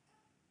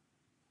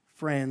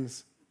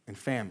 friends, and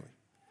family.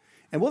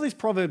 And what this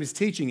proverb is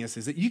teaching us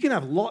is that you can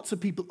have lots of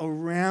people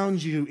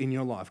around you in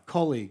your life: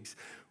 colleagues,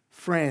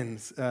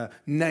 friends,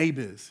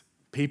 neighbors,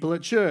 people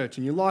at church,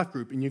 in your life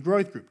group, in your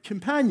growth group,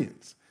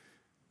 companions.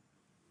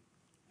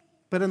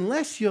 But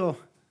unless you're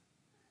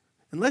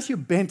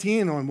bent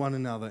in on one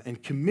another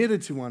and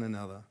committed to one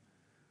another,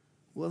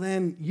 well,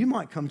 then you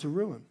might come to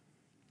ruin.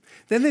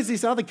 Then there's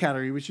this other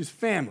category, which is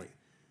family.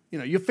 You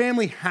know, your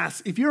family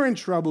has, if you're in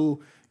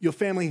trouble, your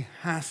family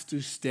has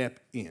to step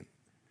in.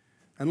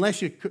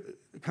 Unless you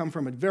come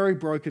from a very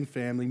broken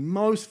family,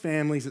 most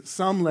families at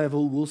some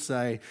level will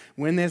say,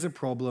 when there's a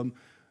problem,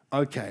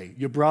 okay,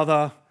 your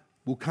brother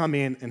will come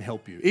in and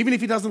help you, even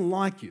if he doesn't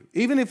like you,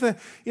 even if,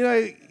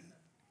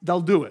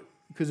 they'll do it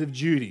because of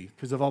duty,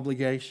 because of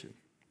obligation.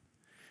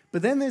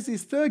 But then there's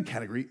this third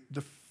category,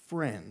 the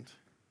friend.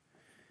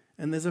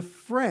 And there's a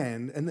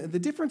friend, and the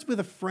difference with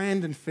a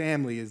friend and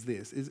family is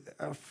this, is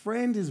a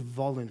friend is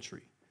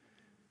voluntary.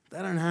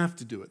 They don't have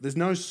to do it. There's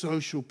no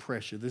social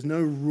pressure. There's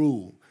no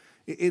rule.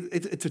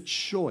 It's a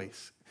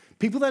choice.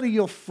 People that are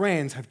your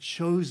friends have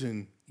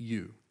chosen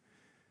you.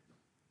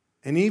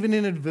 And even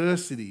in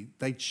adversity,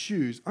 they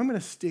choose, I'm going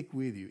to stick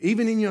with you.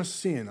 Even in your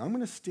sin, I'm going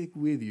to stick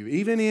with you.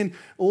 Even in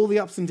all the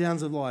ups and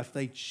downs of life,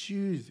 they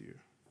choose you.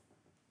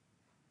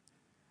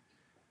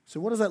 So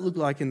what does that look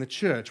like in the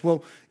church?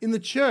 Well, in the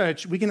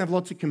church, we can have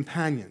lots of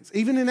companions,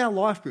 even in our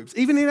life groups,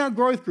 even in our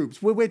growth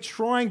groups, where we're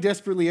trying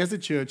desperately as a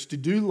church to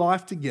do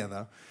life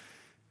together.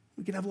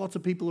 We can have lots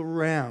of people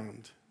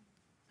around,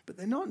 but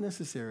they're not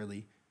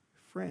necessarily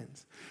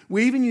friends.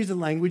 We even use the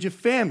language of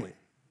family.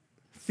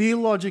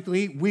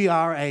 Theologically, we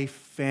are a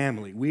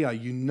family. We are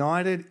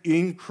united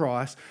in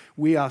Christ.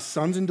 We are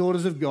sons and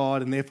daughters of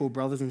God, and therefore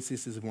brothers and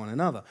sisters of one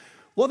another.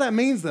 What that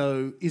means,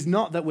 though, is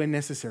not that we're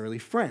necessarily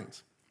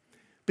friends.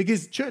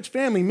 Because church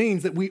family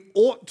means that we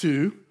ought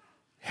to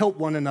help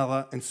one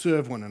another and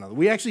serve one another.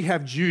 We actually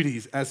have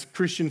duties as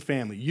Christian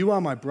family. You are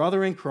my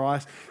brother in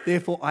Christ,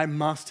 therefore I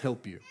must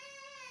help you.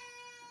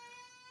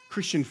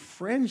 Christian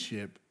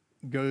friendship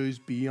goes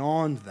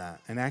beyond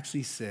that and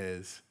actually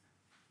says,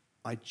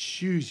 I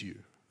choose you,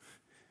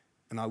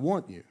 and I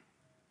want you,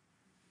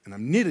 and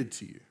I'm knitted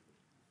to you.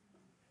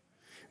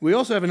 We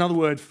also have another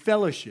word,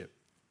 fellowship.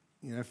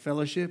 You know,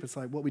 fellowship, it's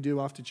like what we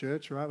do after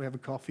church, right? We have a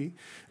coffee.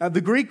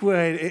 The Greek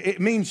word, it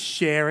means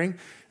sharing,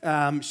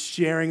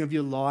 sharing of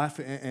your life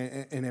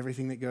and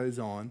everything that goes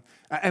on.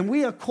 And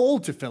we are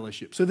called to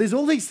fellowship. So there's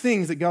all these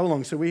things that go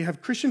along. So we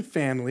have Christian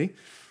family,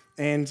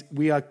 and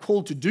we are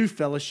called to do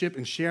fellowship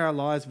and share our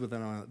lives with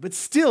one another. But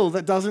still,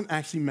 that doesn't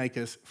actually make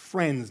us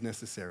friends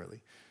necessarily.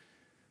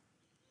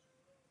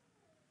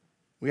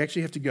 We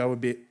actually have to go a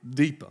bit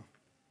deeper.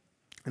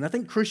 And I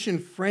think Christian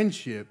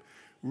friendship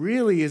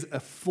really is a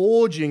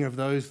forging of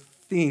those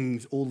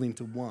things all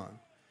into one.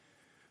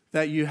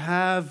 That you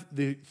have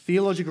the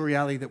theological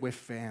reality that we're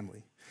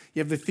family.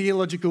 You have the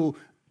theological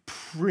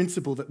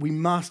principle that we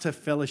must have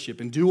fellowship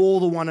and do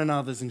all the one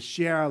another's and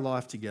share our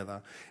life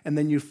together. And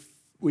then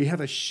we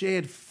have a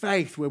shared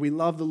faith where we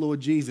love the Lord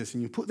Jesus,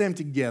 and you put them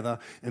together,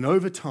 and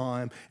over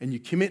time, and you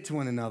commit to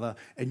one another,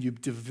 and you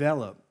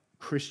develop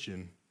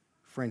Christian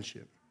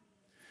friendship.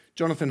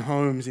 Jonathan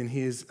Holmes, in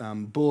his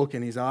book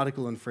and his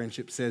article on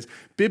friendship, says,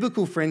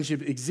 biblical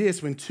friendship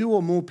exists when two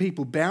or more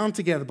people bound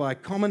together by a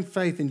common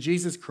faith in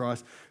Jesus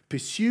Christ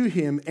pursue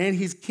him and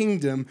his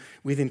kingdom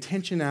with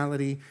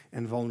intentionality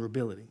and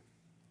vulnerability.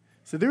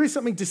 So there is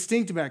something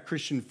distinct about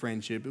Christian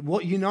friendship.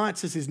 What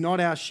unites us is not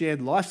our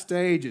shared life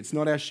stage. It's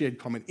not our shared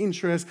common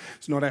interest.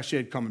 It's not our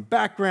shared common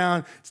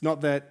background. It's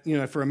not that,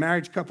 for a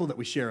marriage couple that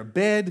we share a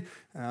bed.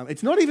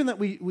 It's not even that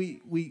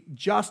we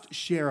just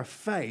share a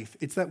faith.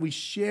 It's that we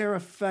share a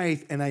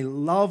faith and a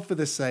love for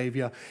the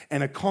Savior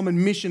and a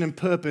common mission and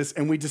purpose,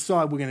 and we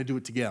decide we're going to do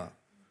it together.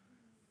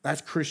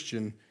 That's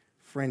Christian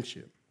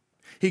friendship.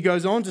 He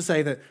goes on to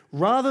say that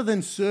rather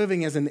than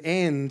serving as an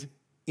end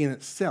in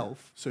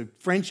itself, so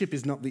friendship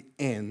is not the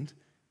end,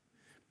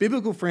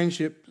 biblical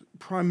friendship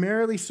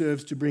primarily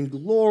serves to bring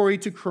glory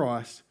to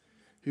Christ,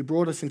 who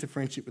brought us into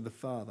friendship with the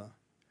Father.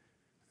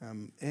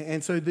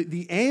 And so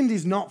the end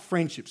is not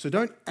friendship, so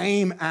don't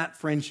aim at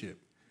friendship.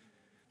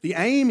 The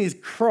aim is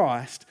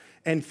Christ,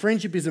 and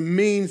friendship is a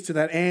means to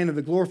that end of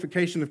the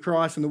glorification of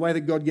Christ and the way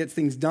that God gets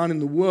things done in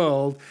the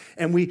world.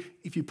 And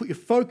if you put your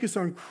focus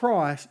on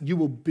Christ, you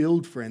will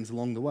build friends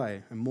along the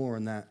way, and more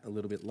on that a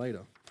little bit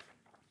later.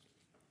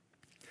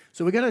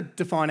 So we're going to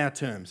define our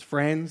terms: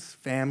 friends,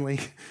 family,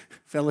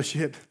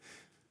 fellowship.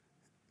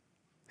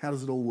 How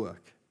does it all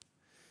work?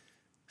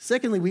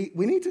 Secondly,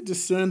 we need to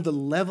discern the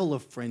level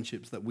of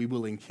friendships that we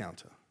will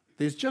encounter.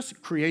 There's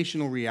just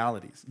creational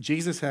realities.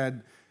 Jesus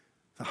had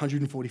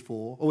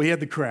 144, or he had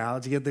the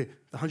crowds, he had the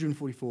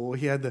 144,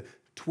 he had the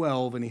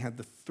 12, and he had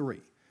the 3.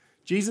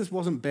 Jesus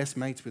wasn't best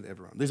mates with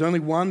everyone. There's only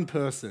one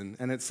person,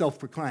 and it's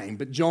self-proclaimed,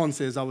 but John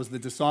says, I was the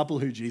disciple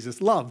who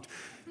Jesus loved.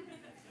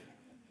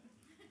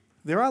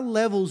 There are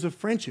levels of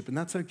friendship, and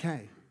that's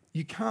okay.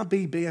 You can't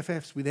be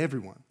BFFs with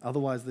everyone.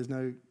 Otherwise, there's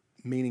no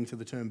meaning to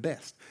the term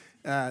best.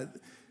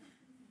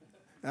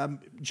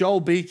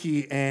 Joel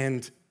Beakey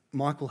and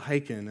Michael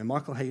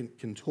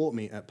Haykin taught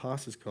me at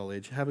Pastors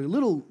College, have a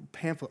little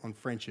pamphlet on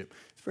friendship.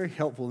 It's very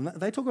helpful. And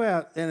they talk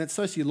about, and it's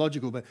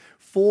sociological, but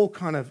 4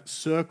 kind of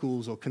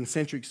circles or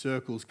concentric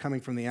circles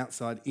coming from the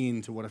outside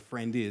in to what a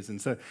friend is.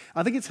 And so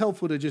I think it's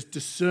helpful to just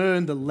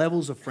discern the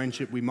levels of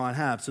friendship we might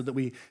have so that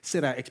we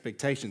set our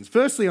expectations.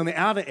 Firstly, on the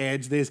outer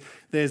edge, there's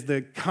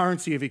the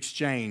currency of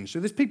exchange. So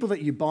there's people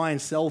that you buy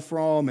and sell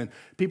from and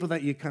people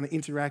that you kind of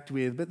interact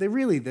with, but they're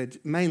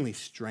mainly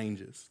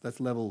strangers. That's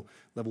level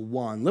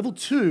 1. Level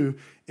 2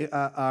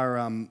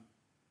 are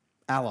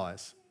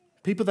allies,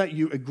 people that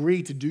you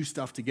agree to do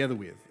stuff together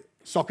with.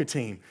 Soccer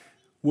team,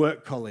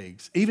 work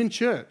colleagues, even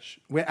church.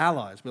 We're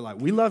allies. We're like,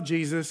 we love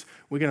Jesus.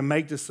 We're going to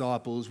make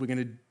disciples. We're going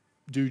to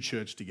do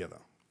church together.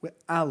 We're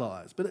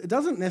allies. But it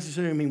doesn't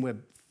necessarily mean we're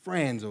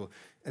friends or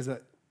as a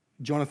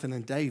Jonathan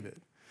and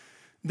David.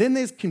 Then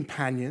there's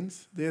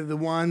companions. They're the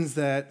ones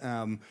that,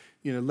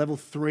 level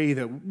 3,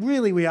 that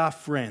really we are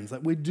friends.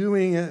 Like we're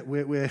doing it.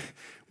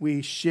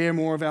 We share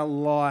more of our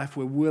life.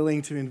 We're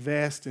willing to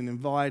invest and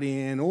invite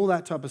in, all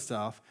that type of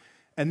stuff.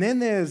 And then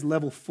there's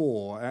level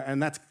 4,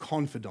 and that's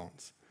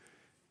confidants.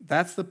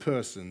 That's the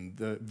person,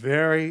 the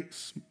very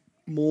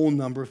small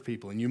number of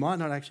people, and you might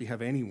not actually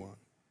have anyone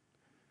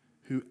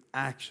who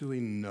actually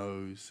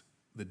knows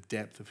the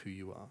depth of who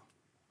you are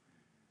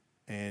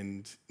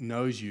and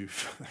knows you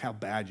how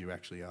bad you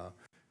actually are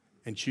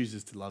and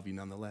chooses to love you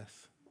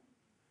nonetheless.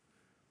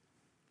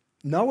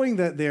 Knowing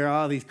that there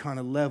are these kind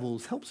of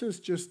levels helps us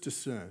just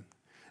discern.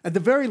 At the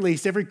very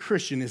least, every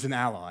Christian is an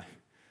ally.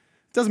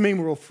 Doesn't mean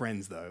we're all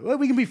friends, though. Well,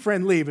 we can be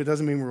friendly, but it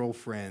doesn't mean we're all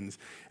friends.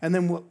 And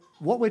then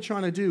what we're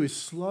trying to do is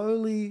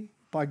slowly,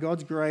 by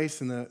God's grace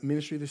and the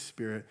ministry of the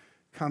Spirit,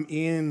 come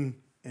in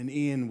and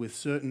in with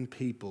certain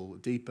people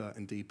deeper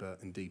and deeper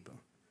and deeper.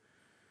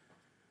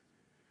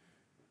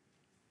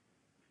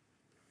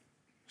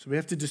 So we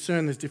have to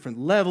discern those different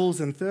levels.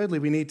 And thirdly,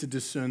 we need to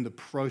discern the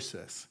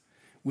process.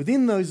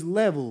 Within those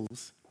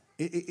levels,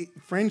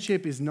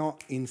 friendship is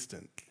not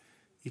instant.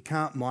 You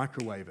can't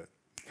microwave it.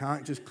 You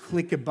can't just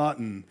click a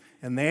button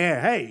and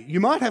hey, you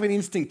might have an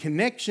instant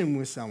connection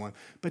with someone,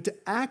 but to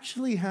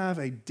actually have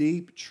a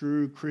deep,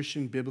 true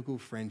Christian biblical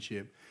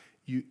friendship,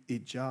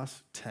 it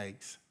just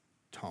takes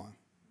time.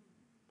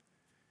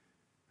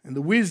 And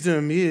the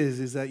wisdom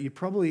is that you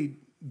probably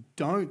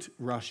don't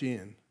rush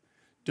in.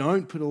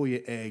 Don't put all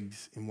your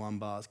eggs in one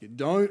basket.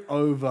 Don't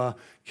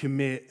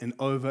over-commit and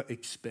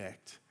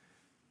over-expect.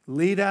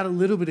 Lead out a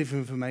little bit of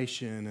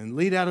information and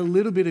lead out a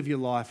little bit of your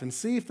life and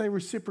see if they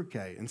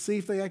reciprocate and see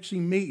if they actually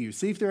meet you.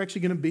 See if they're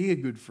actually going to be a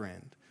good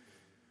friend.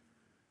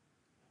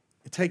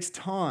 It takes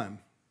time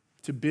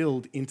to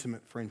build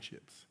intimate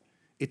friendships.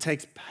 It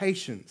takes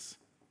patience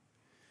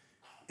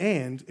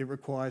and it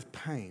requires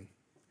pain.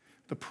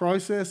 The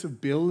process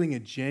of building a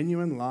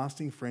genuine,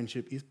 lasting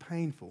friendship is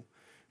painful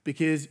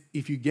because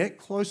if you get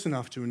close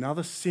enough to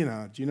another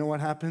sinner, do you know what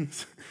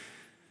happens?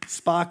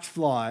 Sparks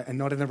fly, and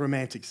not in a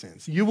romantic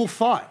sense. You will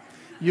fight.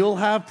 You'll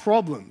have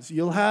problems.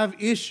 You'll have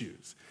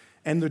issues.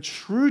 And the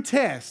true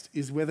test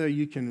is whether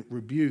you can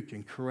rebuke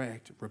and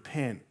correct,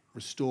 repent,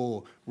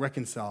 restore,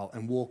 reconcile,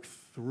 and walk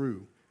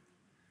through.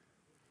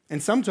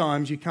 And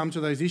sometimes you come to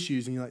those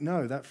issues and you're like,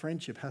 no, that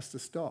friendship has to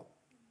stop.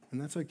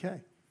 And that's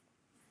okay.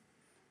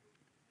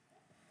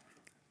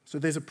 So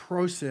there's a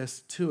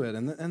process to it.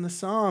 And the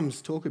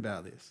Psalms talk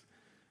about this.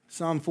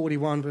 Psalm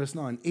 41, verse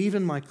 9,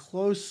 even my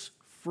close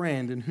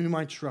friend in whom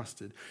I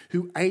trusted,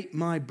 who ate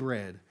my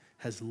bread,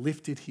 has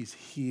lifted his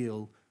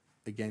heel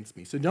against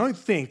me. So don't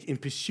think in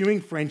pursuing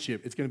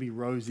friendship it's going to be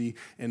rosy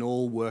and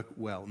all work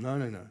well.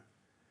 No.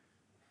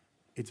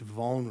 It's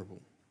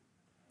vulnerable.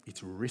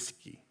 It's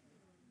risky.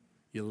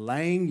 You're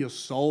laying your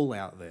soul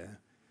out there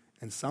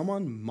and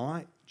someone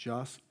might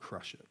just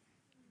crush it.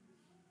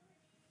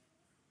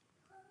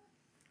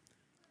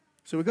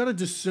 So we've got to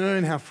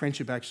discern how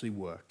friendship actually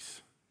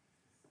works.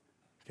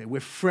 Okay,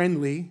 we're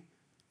friendly.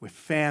 We're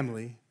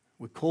family,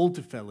 we're called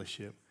to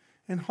fellowship,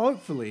 and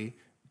hopefully,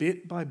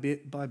 bit by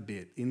bit by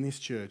bit, in this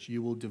church,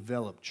 you will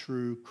develop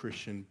true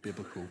Christian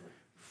biblical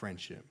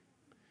friendship.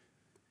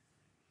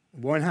 It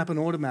won't happen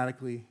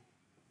automatically,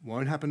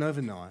 won't happen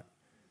overnight,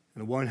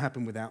 and it won't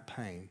happen without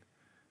pain.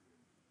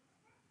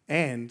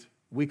 And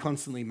we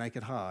constantly make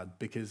it hard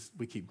because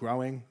we keep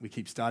growing, we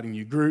keep starting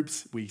new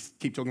groups, we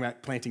keep talking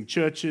about planting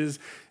churches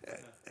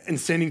and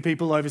sending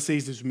people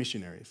overseas as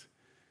missionaries.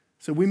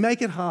 So we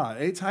make it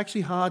hard. It's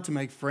actually hard to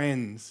make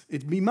friends.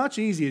 It'd be much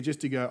easier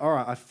just to go, all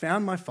right, I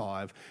found my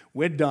 5,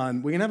 we're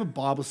done, we're going to have a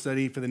Bible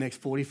study for the next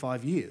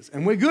 45 years,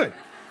 and we're good.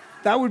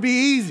 That would be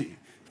easy.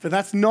 But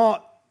that's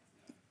not,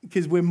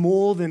 because we're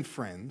more than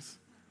friends.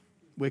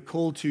 We're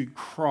called to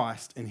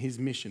Christ and his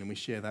mission, and we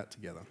share that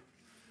together.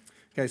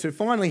 Okay, so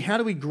finally, how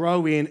do we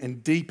grow in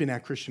and deepen our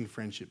Christian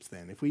friendships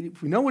then? If we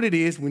know what it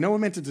is, we know we're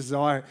meant to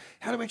desire it,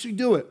 how do we actually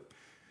do it?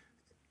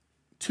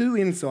 2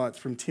 insights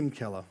from Tim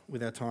Keller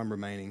with our time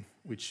remaining,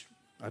 which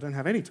I don't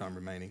have any time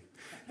remaining.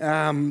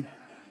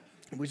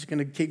 We're just going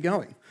to keep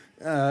going.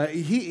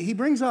 He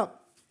brings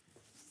up,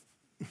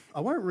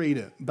 I won't read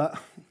it, but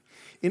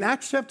in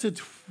Acts chapter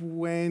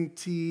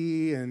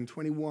 20 and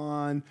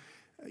 21,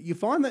 you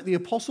find that the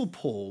Apostle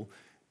Paul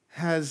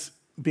has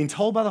been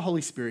told by the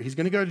Holy Spirit he's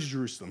going to go to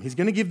Jerusalem. He's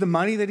going to give the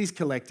money that he's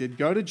collected,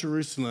 go to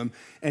Jerusalem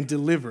and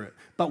deliver it.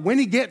 But when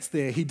he gets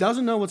there, he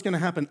doesn't know what's going to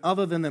happen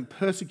other than that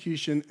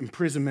persecution,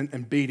 imprisonment,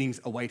 and beatings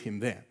await him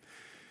there.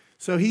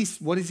 So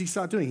what does he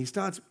start doing? He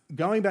starts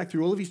going back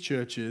through all of his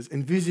churches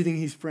and visiting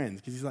his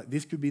friends because he's like,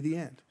 this could be the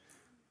end.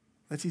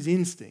 That's his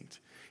instinct.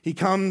 He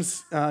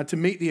comes to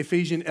meet the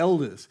Ephesian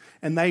elders,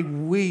 and they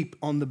weep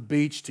on the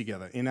beach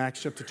together in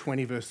Acts chapter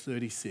 20, verse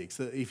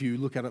 36. If you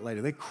look at it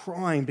later, they're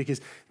crying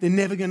because they're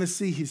never going to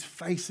see his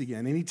face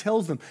again. And he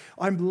tells them,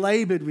 I'm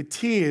labored with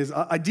tears.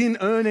 I didn't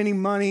earn any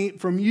money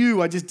from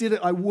you. I just did it.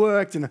 I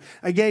worked, and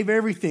I gave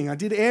everything. I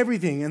did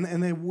everything.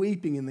 And they're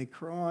weeping, and they're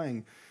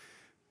crying.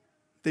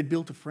 They'd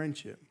built a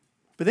friendship.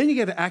 But then you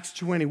get to Acts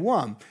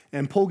 21,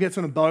 and Paul gets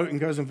on a boat and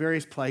goes on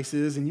various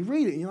places, and you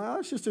read it, and you're like, oh,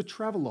 it's just a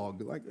travelogue.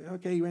 Like,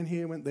 okay, you went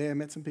here, went there,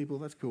 met some people,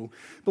 that's cool.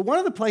 But one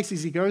of the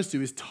places he goes to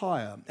is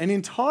Tyre. And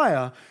in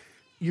Tyre,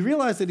 you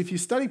realize that if you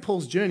study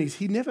Paul's journeys,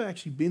 he'd never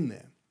actually been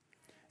there.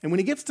 And when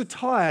he gets to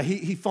Tyre,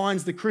 he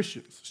finds the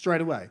Christians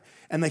straight away,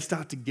 and they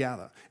start to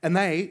gather.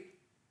 And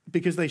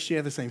because they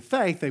share the same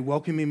faith, they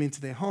welcome him into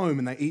their home,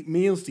 and they eat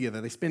meals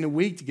together, they spend a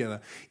week together.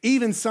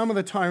 Even some of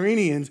the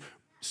Tyrians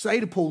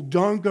say to Paul,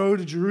 don't go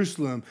to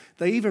Jerusalem.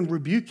 They even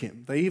rebuke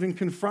him. They even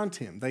confront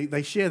him.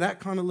 They share that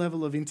kind of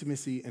level of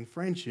intimacy and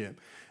friendship.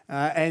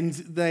 And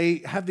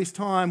they have this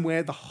time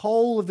where the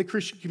whole of the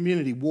Christian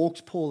community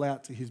walks Paul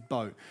out to his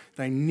boat.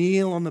 They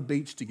kneel on the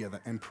beach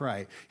together and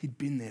pray. He'd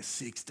been there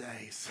 6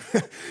 days.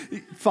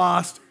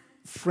 Fast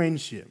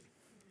friendship.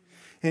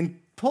 And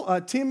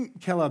Tim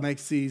Keller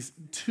makes these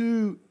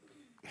 2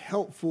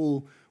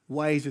 helpful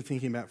ways of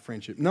thinking about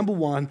friendship. Number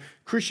 1,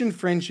 Christian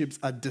friendships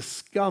are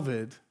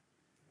discovered,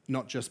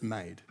 not just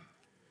made.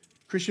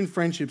 Christian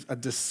friendships are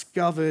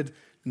discovered,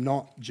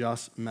 not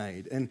just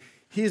made. And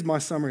here's my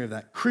summary of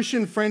that.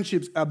 Christian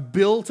friendships are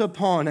built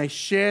upon a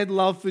shared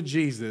love for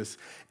Jesus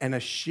and a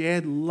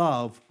shared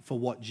love for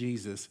what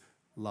Jesus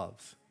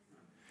loves.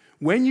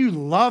 When you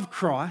love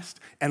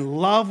Christ and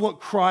love what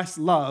Christ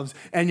loves,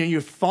 and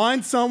you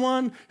find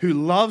someone who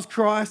loves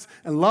Christ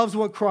and loves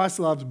what Christ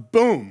loves,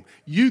 boom,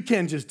 you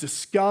can just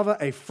discover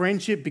a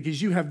friendship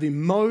because you have the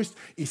most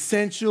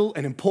essential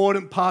and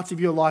important parts of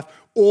your life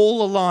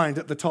all aligned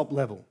at the top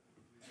level.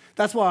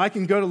 That's why I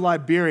can go to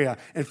Liberia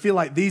and feel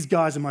like these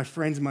guys are my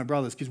friends and my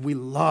brothers because we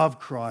love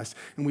Christ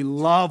and we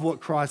love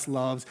what Christ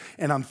loves,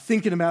 and I'm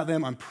thinking about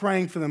them, I'm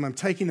praying for them, I'm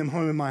taking them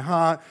home in my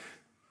heart.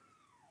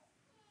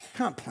 I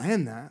can't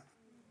plan that.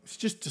 It's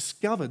just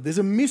discovered. There's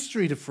a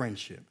mystery to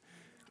friendship.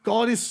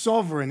 God is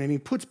sovereign and he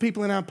puts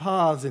people in our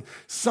paths, and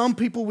some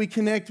people we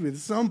connect with,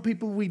 some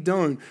people we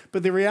don't.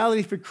 But the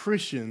reality for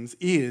Christians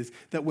is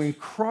that when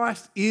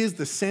Christ is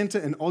the center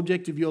and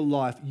object of your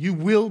life, you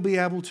will be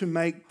able to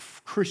make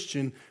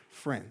Christian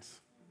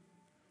friends.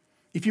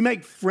 If you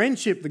make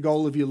friendship the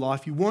goal of your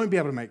life, you won't be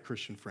able to make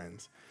Christian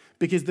friends,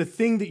 because the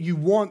thing that you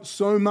want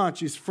so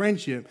much is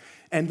friendship,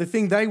 and the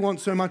thing they want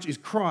so much is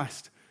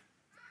Christ.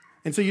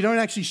 And so you don't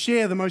actually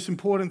share the most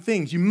important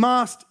things. You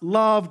must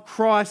love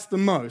Christ the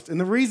most. And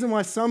the reason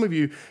why some of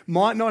you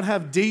might not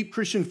have deep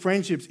Christian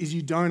friendships is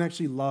you don't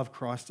actually love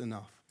Christ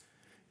enough.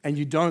 And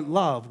you don't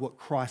love what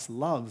Christ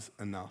loves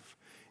enough.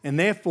 And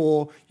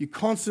therefore, you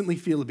constantly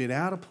feel a bit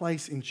out of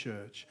place in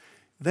church.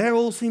 They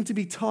all seem to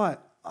be tight.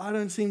 I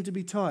don't seem to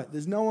be tight.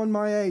 There's no one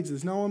my age.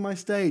 There's no one my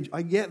stage.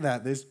 I get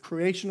that. There's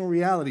creational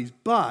realities.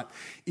 But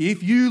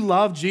if you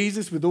love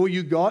Jesus with all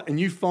you got, and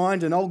you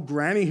find an old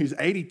granny who's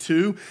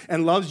 82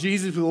 and loves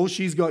Jesus with all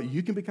she's got,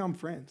 you can become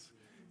friends.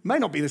 It may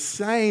not be the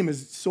same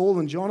as Saul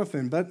and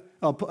Jonathan,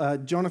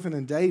 Jonathan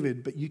and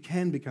David, but you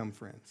can become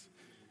friends.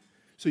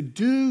 So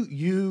do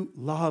you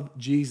love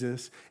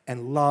Jesus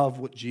and love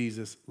what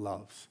Jesus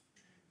loves?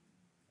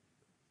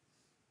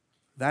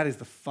 That is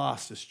the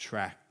fastest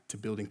track to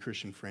building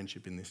Christian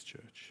friendship in this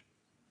church.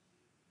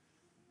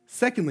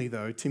 Secondly,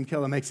 though, Tim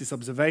Keller makes this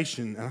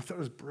observation, and I thought it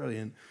was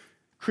brilliant.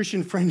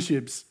 Christian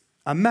friendships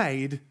are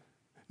made,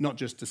 not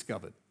just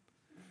discovered.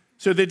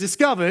 So they're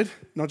discovered,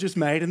 not just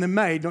made, and they're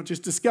made, not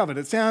just discovered.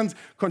 It sounds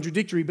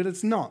contradictory, but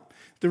it's not.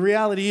 The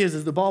reality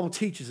is the Bible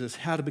teaches us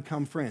how to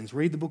become friends.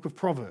 Read the book of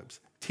Proverbs.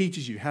 It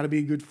teaches you how to be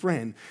a good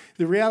friend.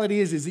 The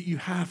reality is that you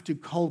have to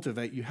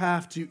cultivate, you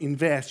have to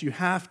invest, you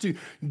have to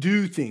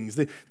do things.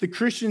 The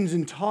Christians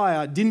in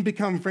Tyre didn't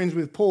become friends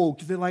with Paul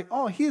because they're like,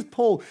 oh, here's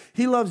Paul.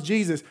 He loves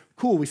Jesus.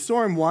 Cool, we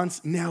saw him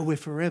once, now we're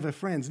forever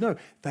friends. No,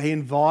 they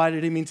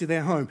invited him into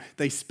their home.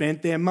 They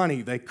spent their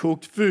money. They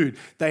cooked food.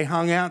 They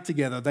hung out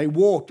together. They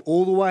walked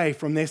all the way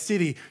from their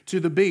city to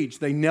the beach.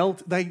 They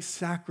knelt, they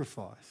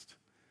sacrificed.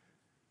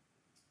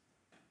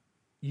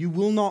 You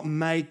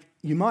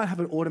might have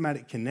an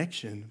automatic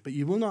connection, but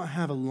you will not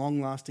have a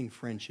long-lasting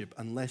friendship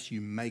unless you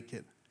make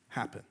it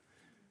happen.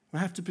 We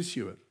have to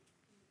pursue it.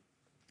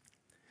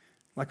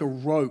 Like a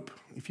rope,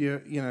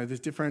 there's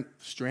different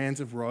strands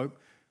of rope.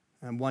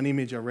 And one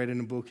image I read in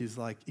a book is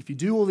like, if you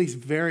do all these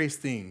various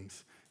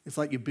things, it's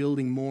like you're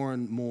building more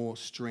and more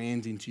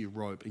strands into your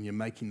rope and you're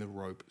making the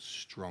rope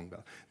stronger.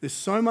 There's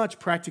so much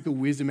practical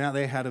wisdom out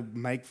there how to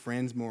make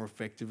friends more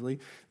effectively.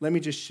 Let me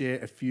just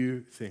share a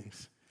few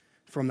things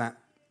from that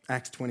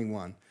Acts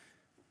 21.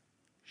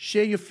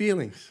 Share your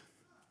feelings.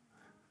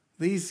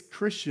 These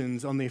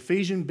Christians on the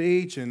Ephesian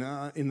beach and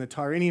in the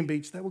Tyrrhenian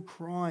beach, they were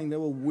crying, they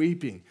were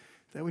weeping.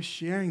 They were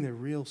sharing their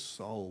real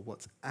soul,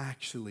 what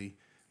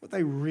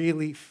they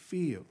really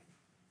feel.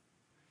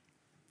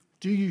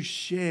 Do you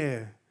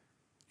share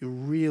your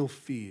real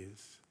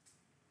fears,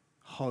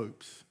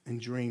 hopes, and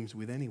dreams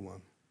with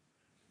anyone?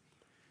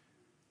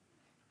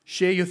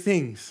 Share your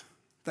things.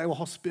 They were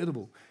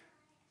hospitable.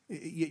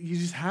 You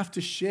just have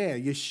to share.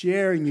 You're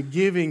sharing, you're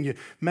giving, you're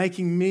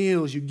making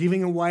meals, you're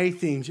giving away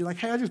things. You're like,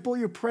 hey, I just bought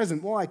you a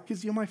present. Why?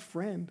 Because you're my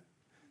friend.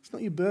 It's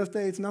not your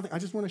birthday, it's nothing. I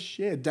just want to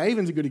share.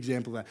 David's a good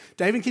example of that.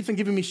 David keeps on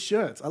giving me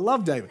shirts. I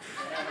love David.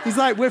 He's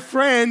like, we're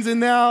friends,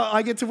 and now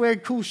I get to wear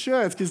cool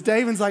shirts because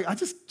David's like, I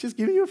just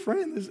giving you a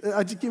friend.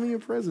 I just giving you a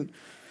present.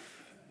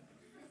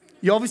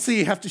 You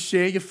obviously have to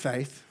share your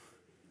faith.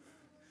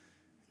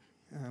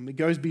 It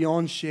goes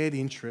beyond shared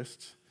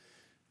interests.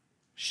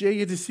 Share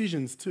your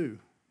decisions too.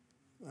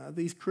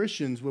 These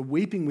Christians were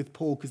weeping with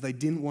Paul because they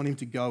didn't want him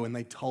to go, and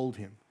they told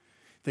him.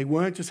 They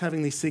weren't just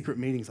having these secret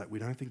meetings like, we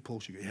don't think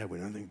Paul should go. Yeah, we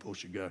don't think Paul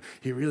should go.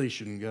 He really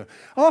shouldn't go.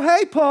 Oh,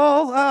 hey,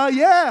 Paul.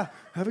 Yeah,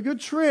 have a good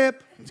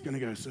trip. It's going to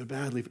go so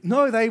badly.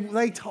 No,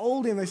 they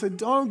told him. They said,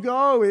 don't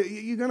go.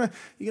 You're gonna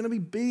be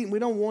beaten. We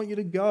don't want you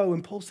to go.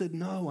 And Paul said,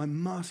 no, I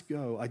must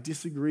go. I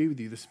disagree with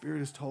you. The Spirit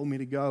has told me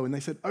to go. And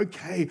they said,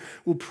 okay,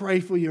 we'll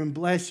pray for you and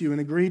bless you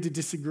and agree to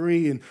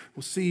disagree, and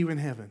we'll see you in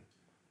heaven.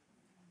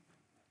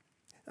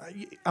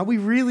 Are we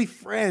really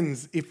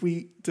friends if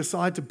we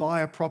decide to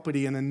buy a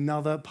property in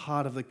another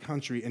part of the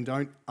country and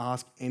don't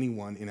ask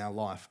anyone in our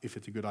life if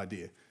it's a good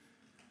idea?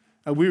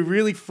 Are we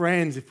really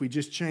friends if we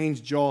just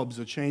change jobs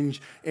or change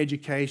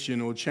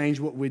education or change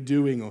what we're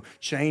doing or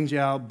change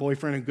our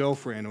boyfriend and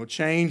girlfriend or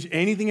change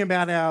anything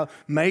about our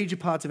major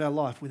parts of our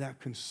life without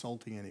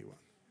consulting anyone?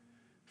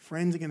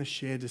 Friends are going to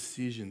share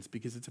decisions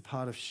because it's a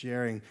part of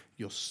sharing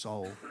your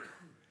soul.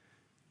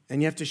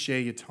 And you have to share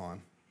your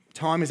time.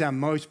 Time is our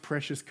most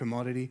precious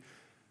commodity.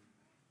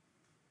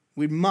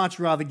 We'd much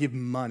rather give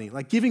money.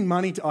 Like giving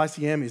money to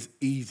ICM is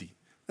easy.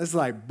 That's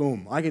like,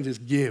 boom, I can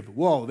just give.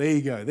 Whoa, there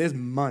you go. There's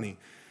money.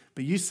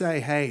 But you say,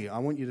 hey, I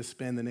want you to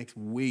spend the next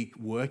week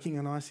working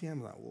on ICM.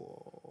 I'm like,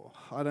 whoa,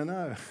 I don't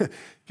know.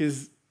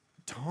 Because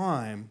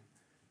time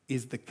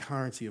is the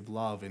currency of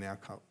love in our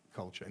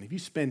culture. And if you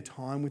spend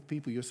time with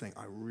people, you're saying,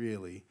 I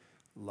really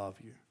love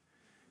you.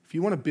 If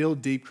you want to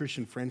build deep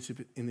Christian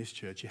friendship in this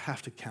church, you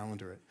have to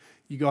calendar it.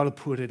 You got to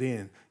put it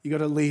in. You got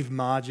to leave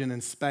margin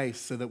and space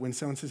so that when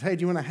someone says, hey,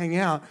 do you want to hang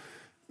out?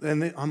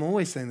 Then I'm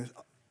always saying this,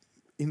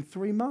 in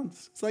 3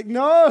 months. It's like,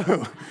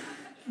 no.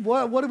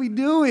 What are we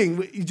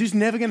doing? You're just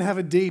never going to have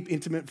a deep,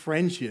 intimate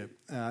friendship.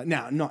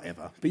 Now, not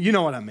ever, but you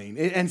know what I mean.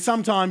 And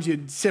sometimes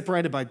you're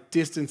separated by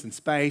distance and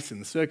space and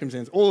the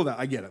circumstance, all of that.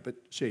 I get it, but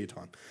share your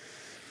time.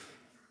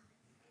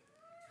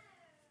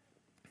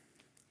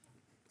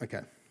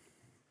 Okay.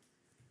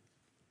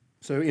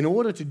 So in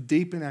order to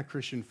deepen our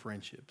Christian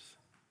friendships,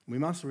 we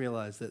must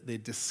realize that they're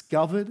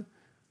discovered,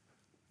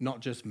 not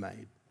just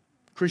made.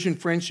 Christian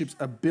friendships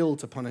are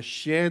built upon a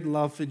shared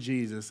love for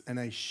Jesus and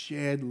a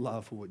shared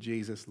love for what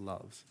Jesus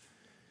loves.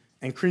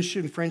 And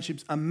Christian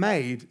friendships are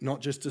made,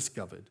 not just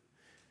discovered.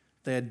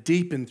 They are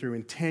deepened through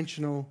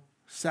intentional,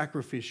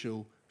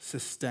 sacrificial,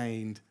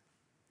 sustained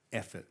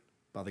effort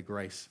by the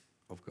grace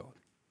of God.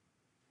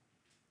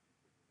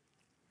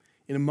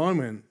 In a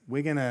moment,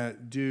 we're going to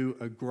do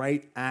a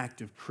great act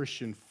of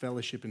Christian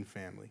fellowship and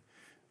family.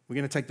 We're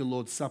going to take the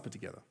Lord's Supper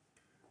together.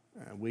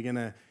 We're going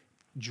to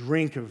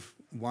drink of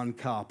one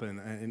cup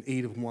and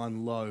eat of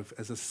one loaf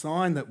as a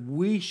sign that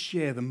we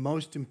share the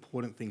most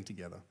important thing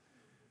together,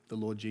 the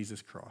Lord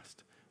Jesus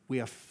Christ. We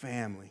are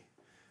family.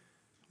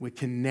 We're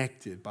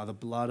connected by the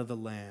blood of the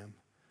Lamb.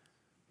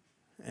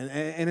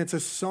 And it's a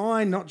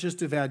sign not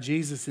just of our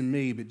Jesus and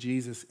me, but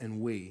Jesus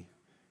and we.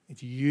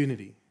 It's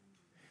unity.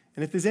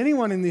 And if there's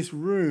anyone in this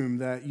room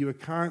that you are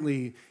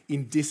currently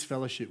in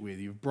disfellowship with,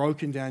 you've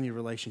broken down your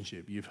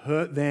relationship, you've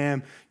hurt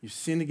them, you've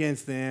sinned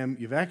against them,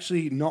 you've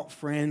actually not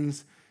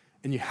friends,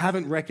 and you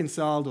haven't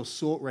reconciled or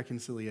sought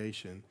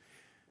reconciliation,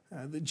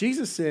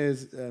 Jesus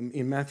says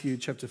in Matthew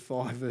chapter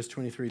 5, verse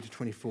 23 to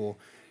 24,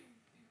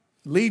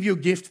 leave your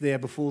gift there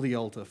before the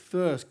altar.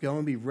 First, go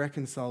and be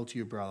reconciled to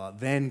your brother,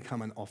 then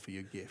come and offer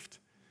your gift.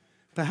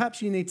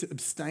 Perhaps you need to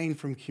abstain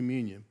from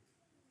communion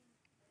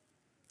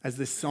as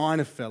the sign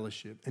of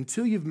fellowship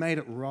until you've made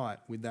it right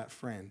with that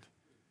friend.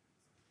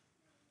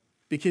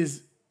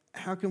 Because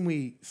how can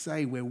we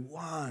say we're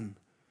one,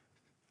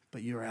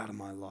 but you're out of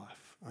my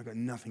life? I've got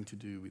nothing to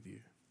do with you.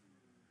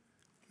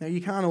 Now,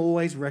 you can't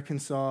always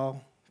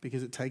reconcile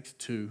because it takes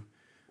two.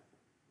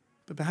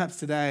 But perhaps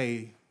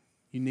today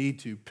you need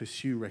to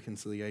pursue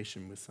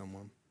reconciliation with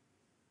someone.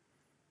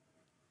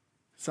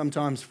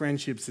 Sometimes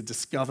friendships are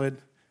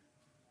discovered,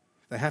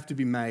 they have to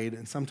be made,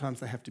 and sometimes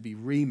they have to be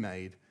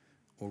remade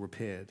or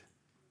repaired.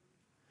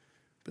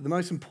 But the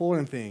most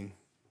important thing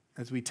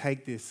as we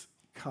take this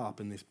cup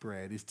and this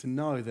bread is to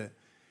know that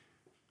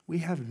we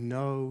have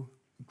no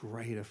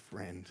greater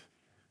friend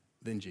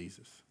than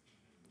Jesus.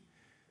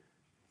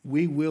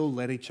 We will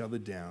let each other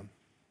down.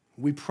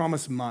 We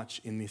promise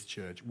much in this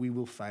church. We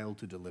will fail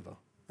to deliver.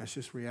 That's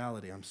just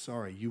reality. I'm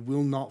sorry. You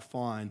will not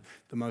find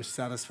the most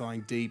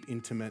satisfying, deep,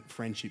 intimate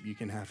friendship you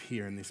can have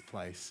here in this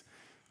place.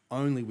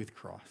 Only with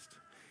Christ.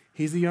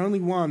 He's the only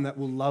one that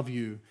will love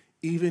you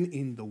even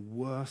in the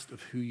worst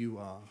of who you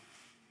are.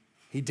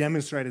 He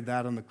demonstrated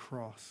that on the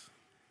cross.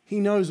 He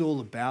knows all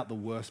about the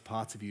worst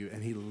parts of you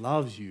and he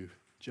loves you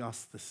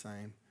just the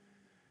same.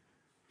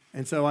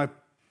 And so I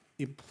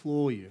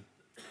implore you,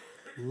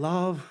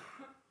 love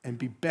and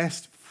be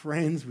best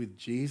friends with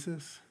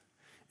Jesus.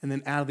 And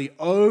then out of the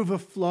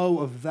overflow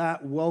of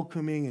that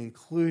welcoming,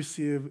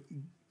 inclusive,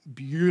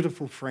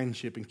 beautiful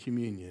friendship and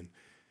communion,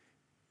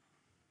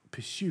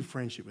 pursue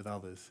friendship with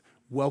others.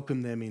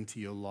 Welcome them into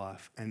your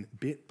life. And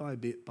bit by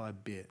bit by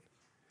bit,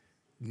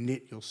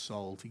 knit your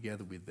soul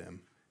together with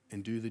them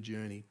and do the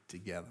journey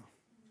together.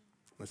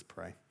 Let's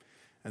pray.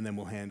 And then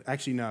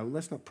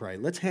let's not pray.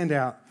 Let's hand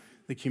out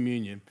the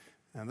communion.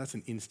 That's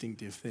an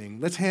instinctive thing.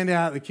 Let's hand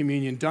out the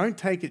communion. Don't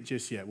take it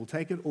just yet. We'll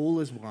take it all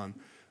as one.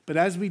 But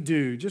as we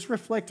do, just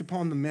reflect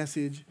upon the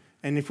message.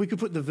 And if we could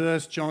put the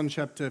verse, John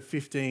chapter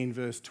 15,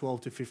 verse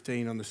 12 to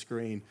 15 on the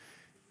screen.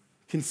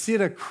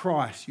 Consider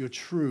Christ your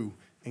true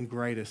and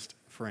greatest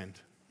friend.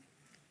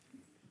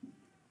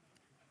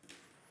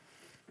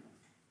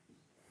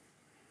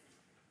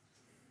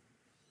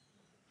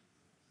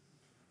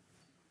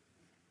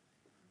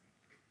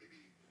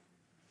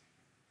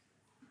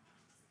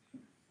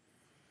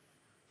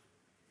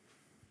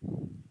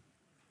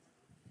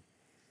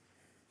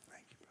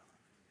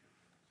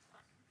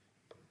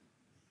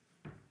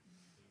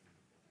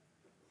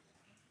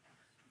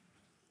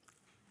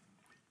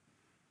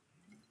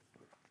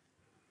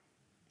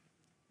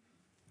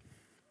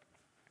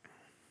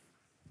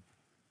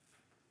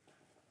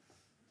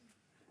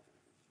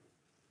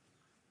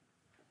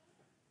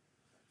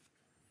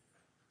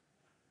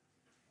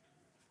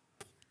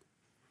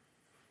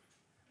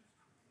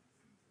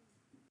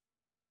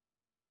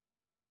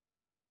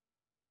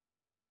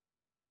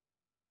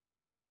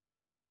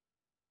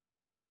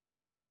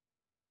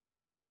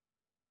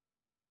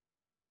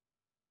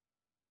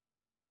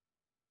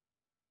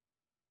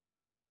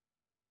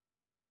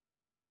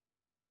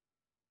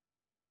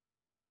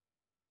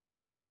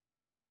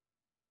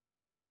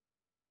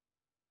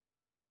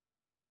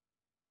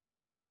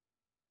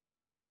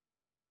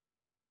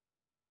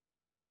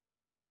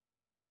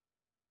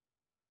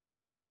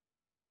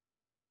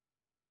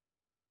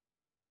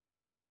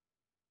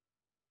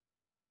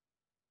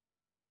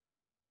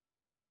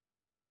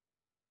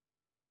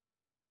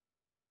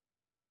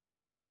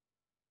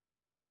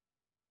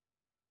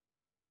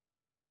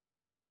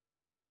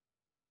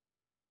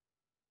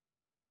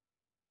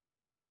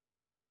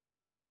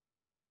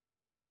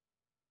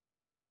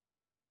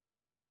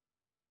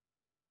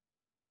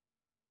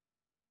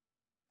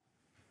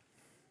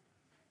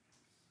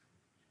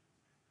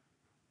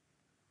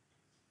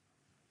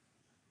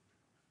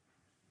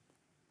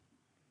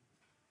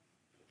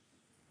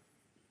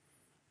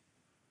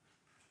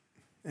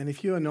 And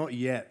if you are not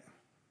yet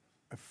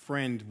a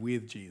friend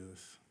with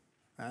Jesus,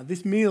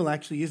 this meal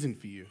actually isn't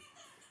for you.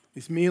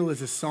 This meal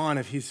is a sign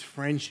of his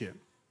friendship,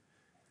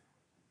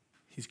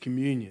 his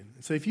communion.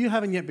 So if you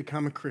haven't yet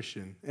become a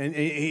Christian, and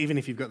even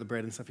if you've got the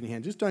bread and stuff in your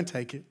hand, just don't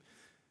take it.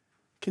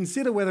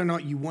 Consider whether or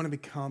not you want to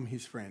become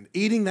his friend.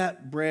 Eating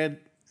that bread,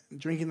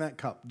 drinking that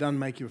cup, doesn't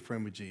make you a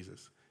friend with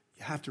Jesus.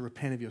 You have to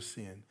repent of your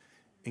sin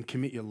and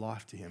commit your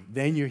life to him.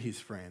 Then you're his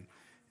friend.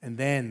 And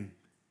then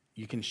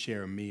you can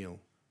share a meal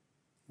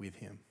with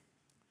him.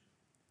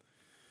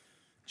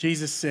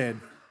 Jesus said,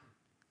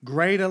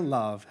 greater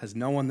love has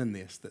no one than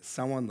this, that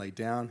someone lay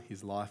down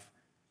his life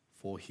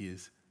for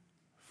his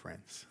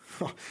friends.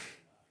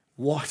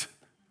 What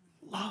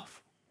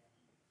love.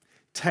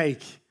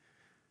 Take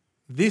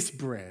this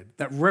bread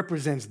that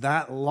represents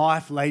that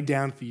life laid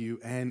down for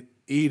you and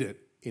eat it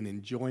in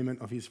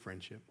enjoyment of his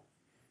friendship.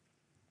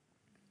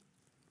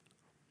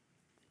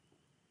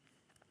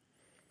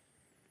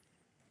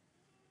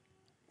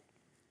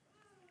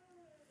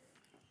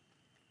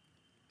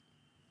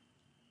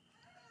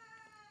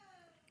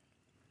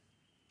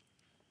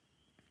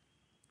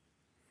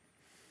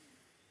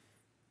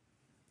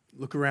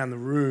 look around the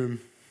room,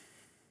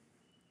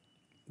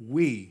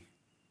 we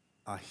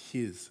are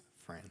his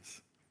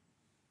friends.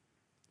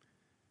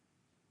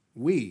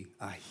 We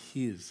are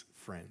his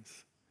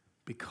friends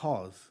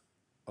because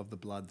of the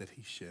blood that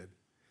he shed.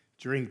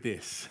 Drink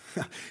this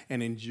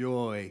and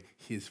enjoy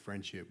his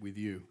friendship with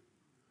you.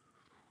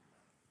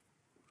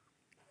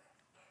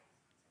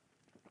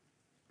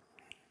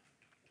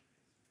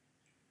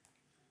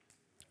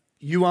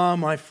 You are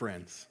my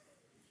friends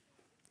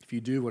if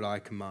you do what I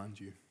command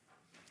you.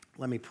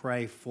 Let me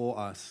pray for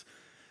us.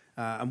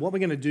 And what we're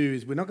going to do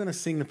is we're not going to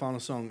sing the final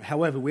song.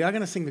 However, we are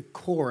going to sing the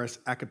chorus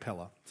a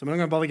cappella. So I'm not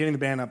going to bother getting the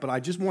band up, but I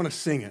just want to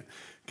sing it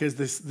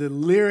because the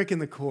lyric in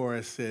the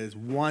chorus says,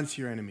 once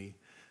your enemy,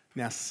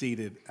 now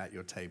seated at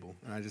your table.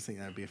 And I just think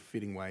that would be a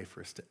fitting way for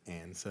us to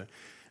end. So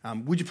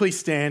would you please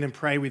stand and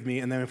pray with me?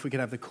 And then if we could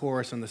have the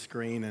chorus on the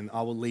screen, and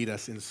I will lead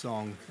us in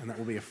song, and that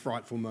will be a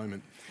frightful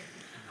moment.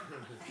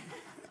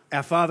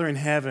 Our Father in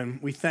heaven,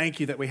 we thank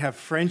you that we have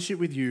friendship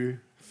with you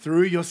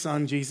through your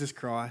Son, Jesus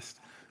Christ.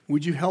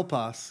 Would you help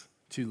us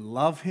to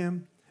love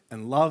him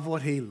and love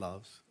what he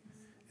loves?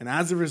 And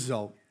as a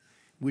result,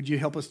 would you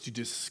help us to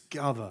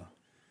discover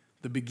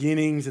the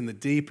beginnings and the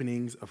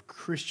deepenings of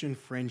Christian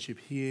friendship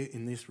here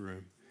in this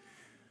room?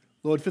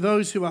 Lord, for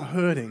those who are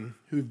hurting,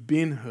 who've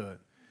been hurt,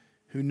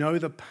 who know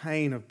the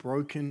pain of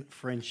broken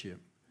friendship,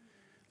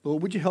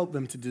 Lord, would you help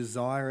them to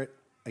desire it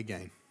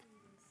again?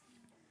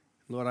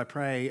 Lord, I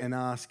pray and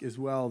ask as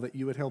well that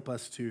you would help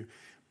us to,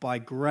 by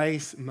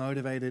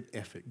grace-motivated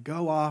effort,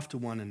 go after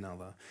one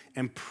another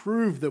and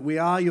prove that we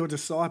are your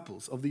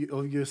disciples of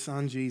your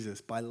Son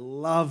Jesus by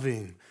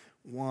loving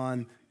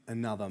one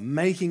another,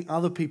 making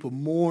other people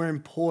more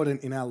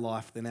important in our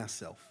life than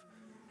ourselves.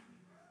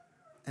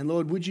 And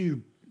Lord, would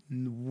you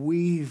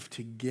weave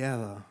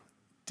together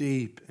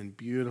deep and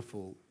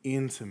beautiful,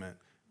 intimate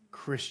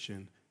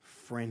Christian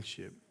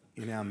friendship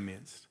in our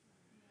midst?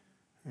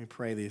 We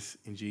pray this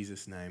in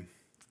Jesus' name.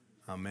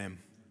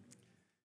 Amen.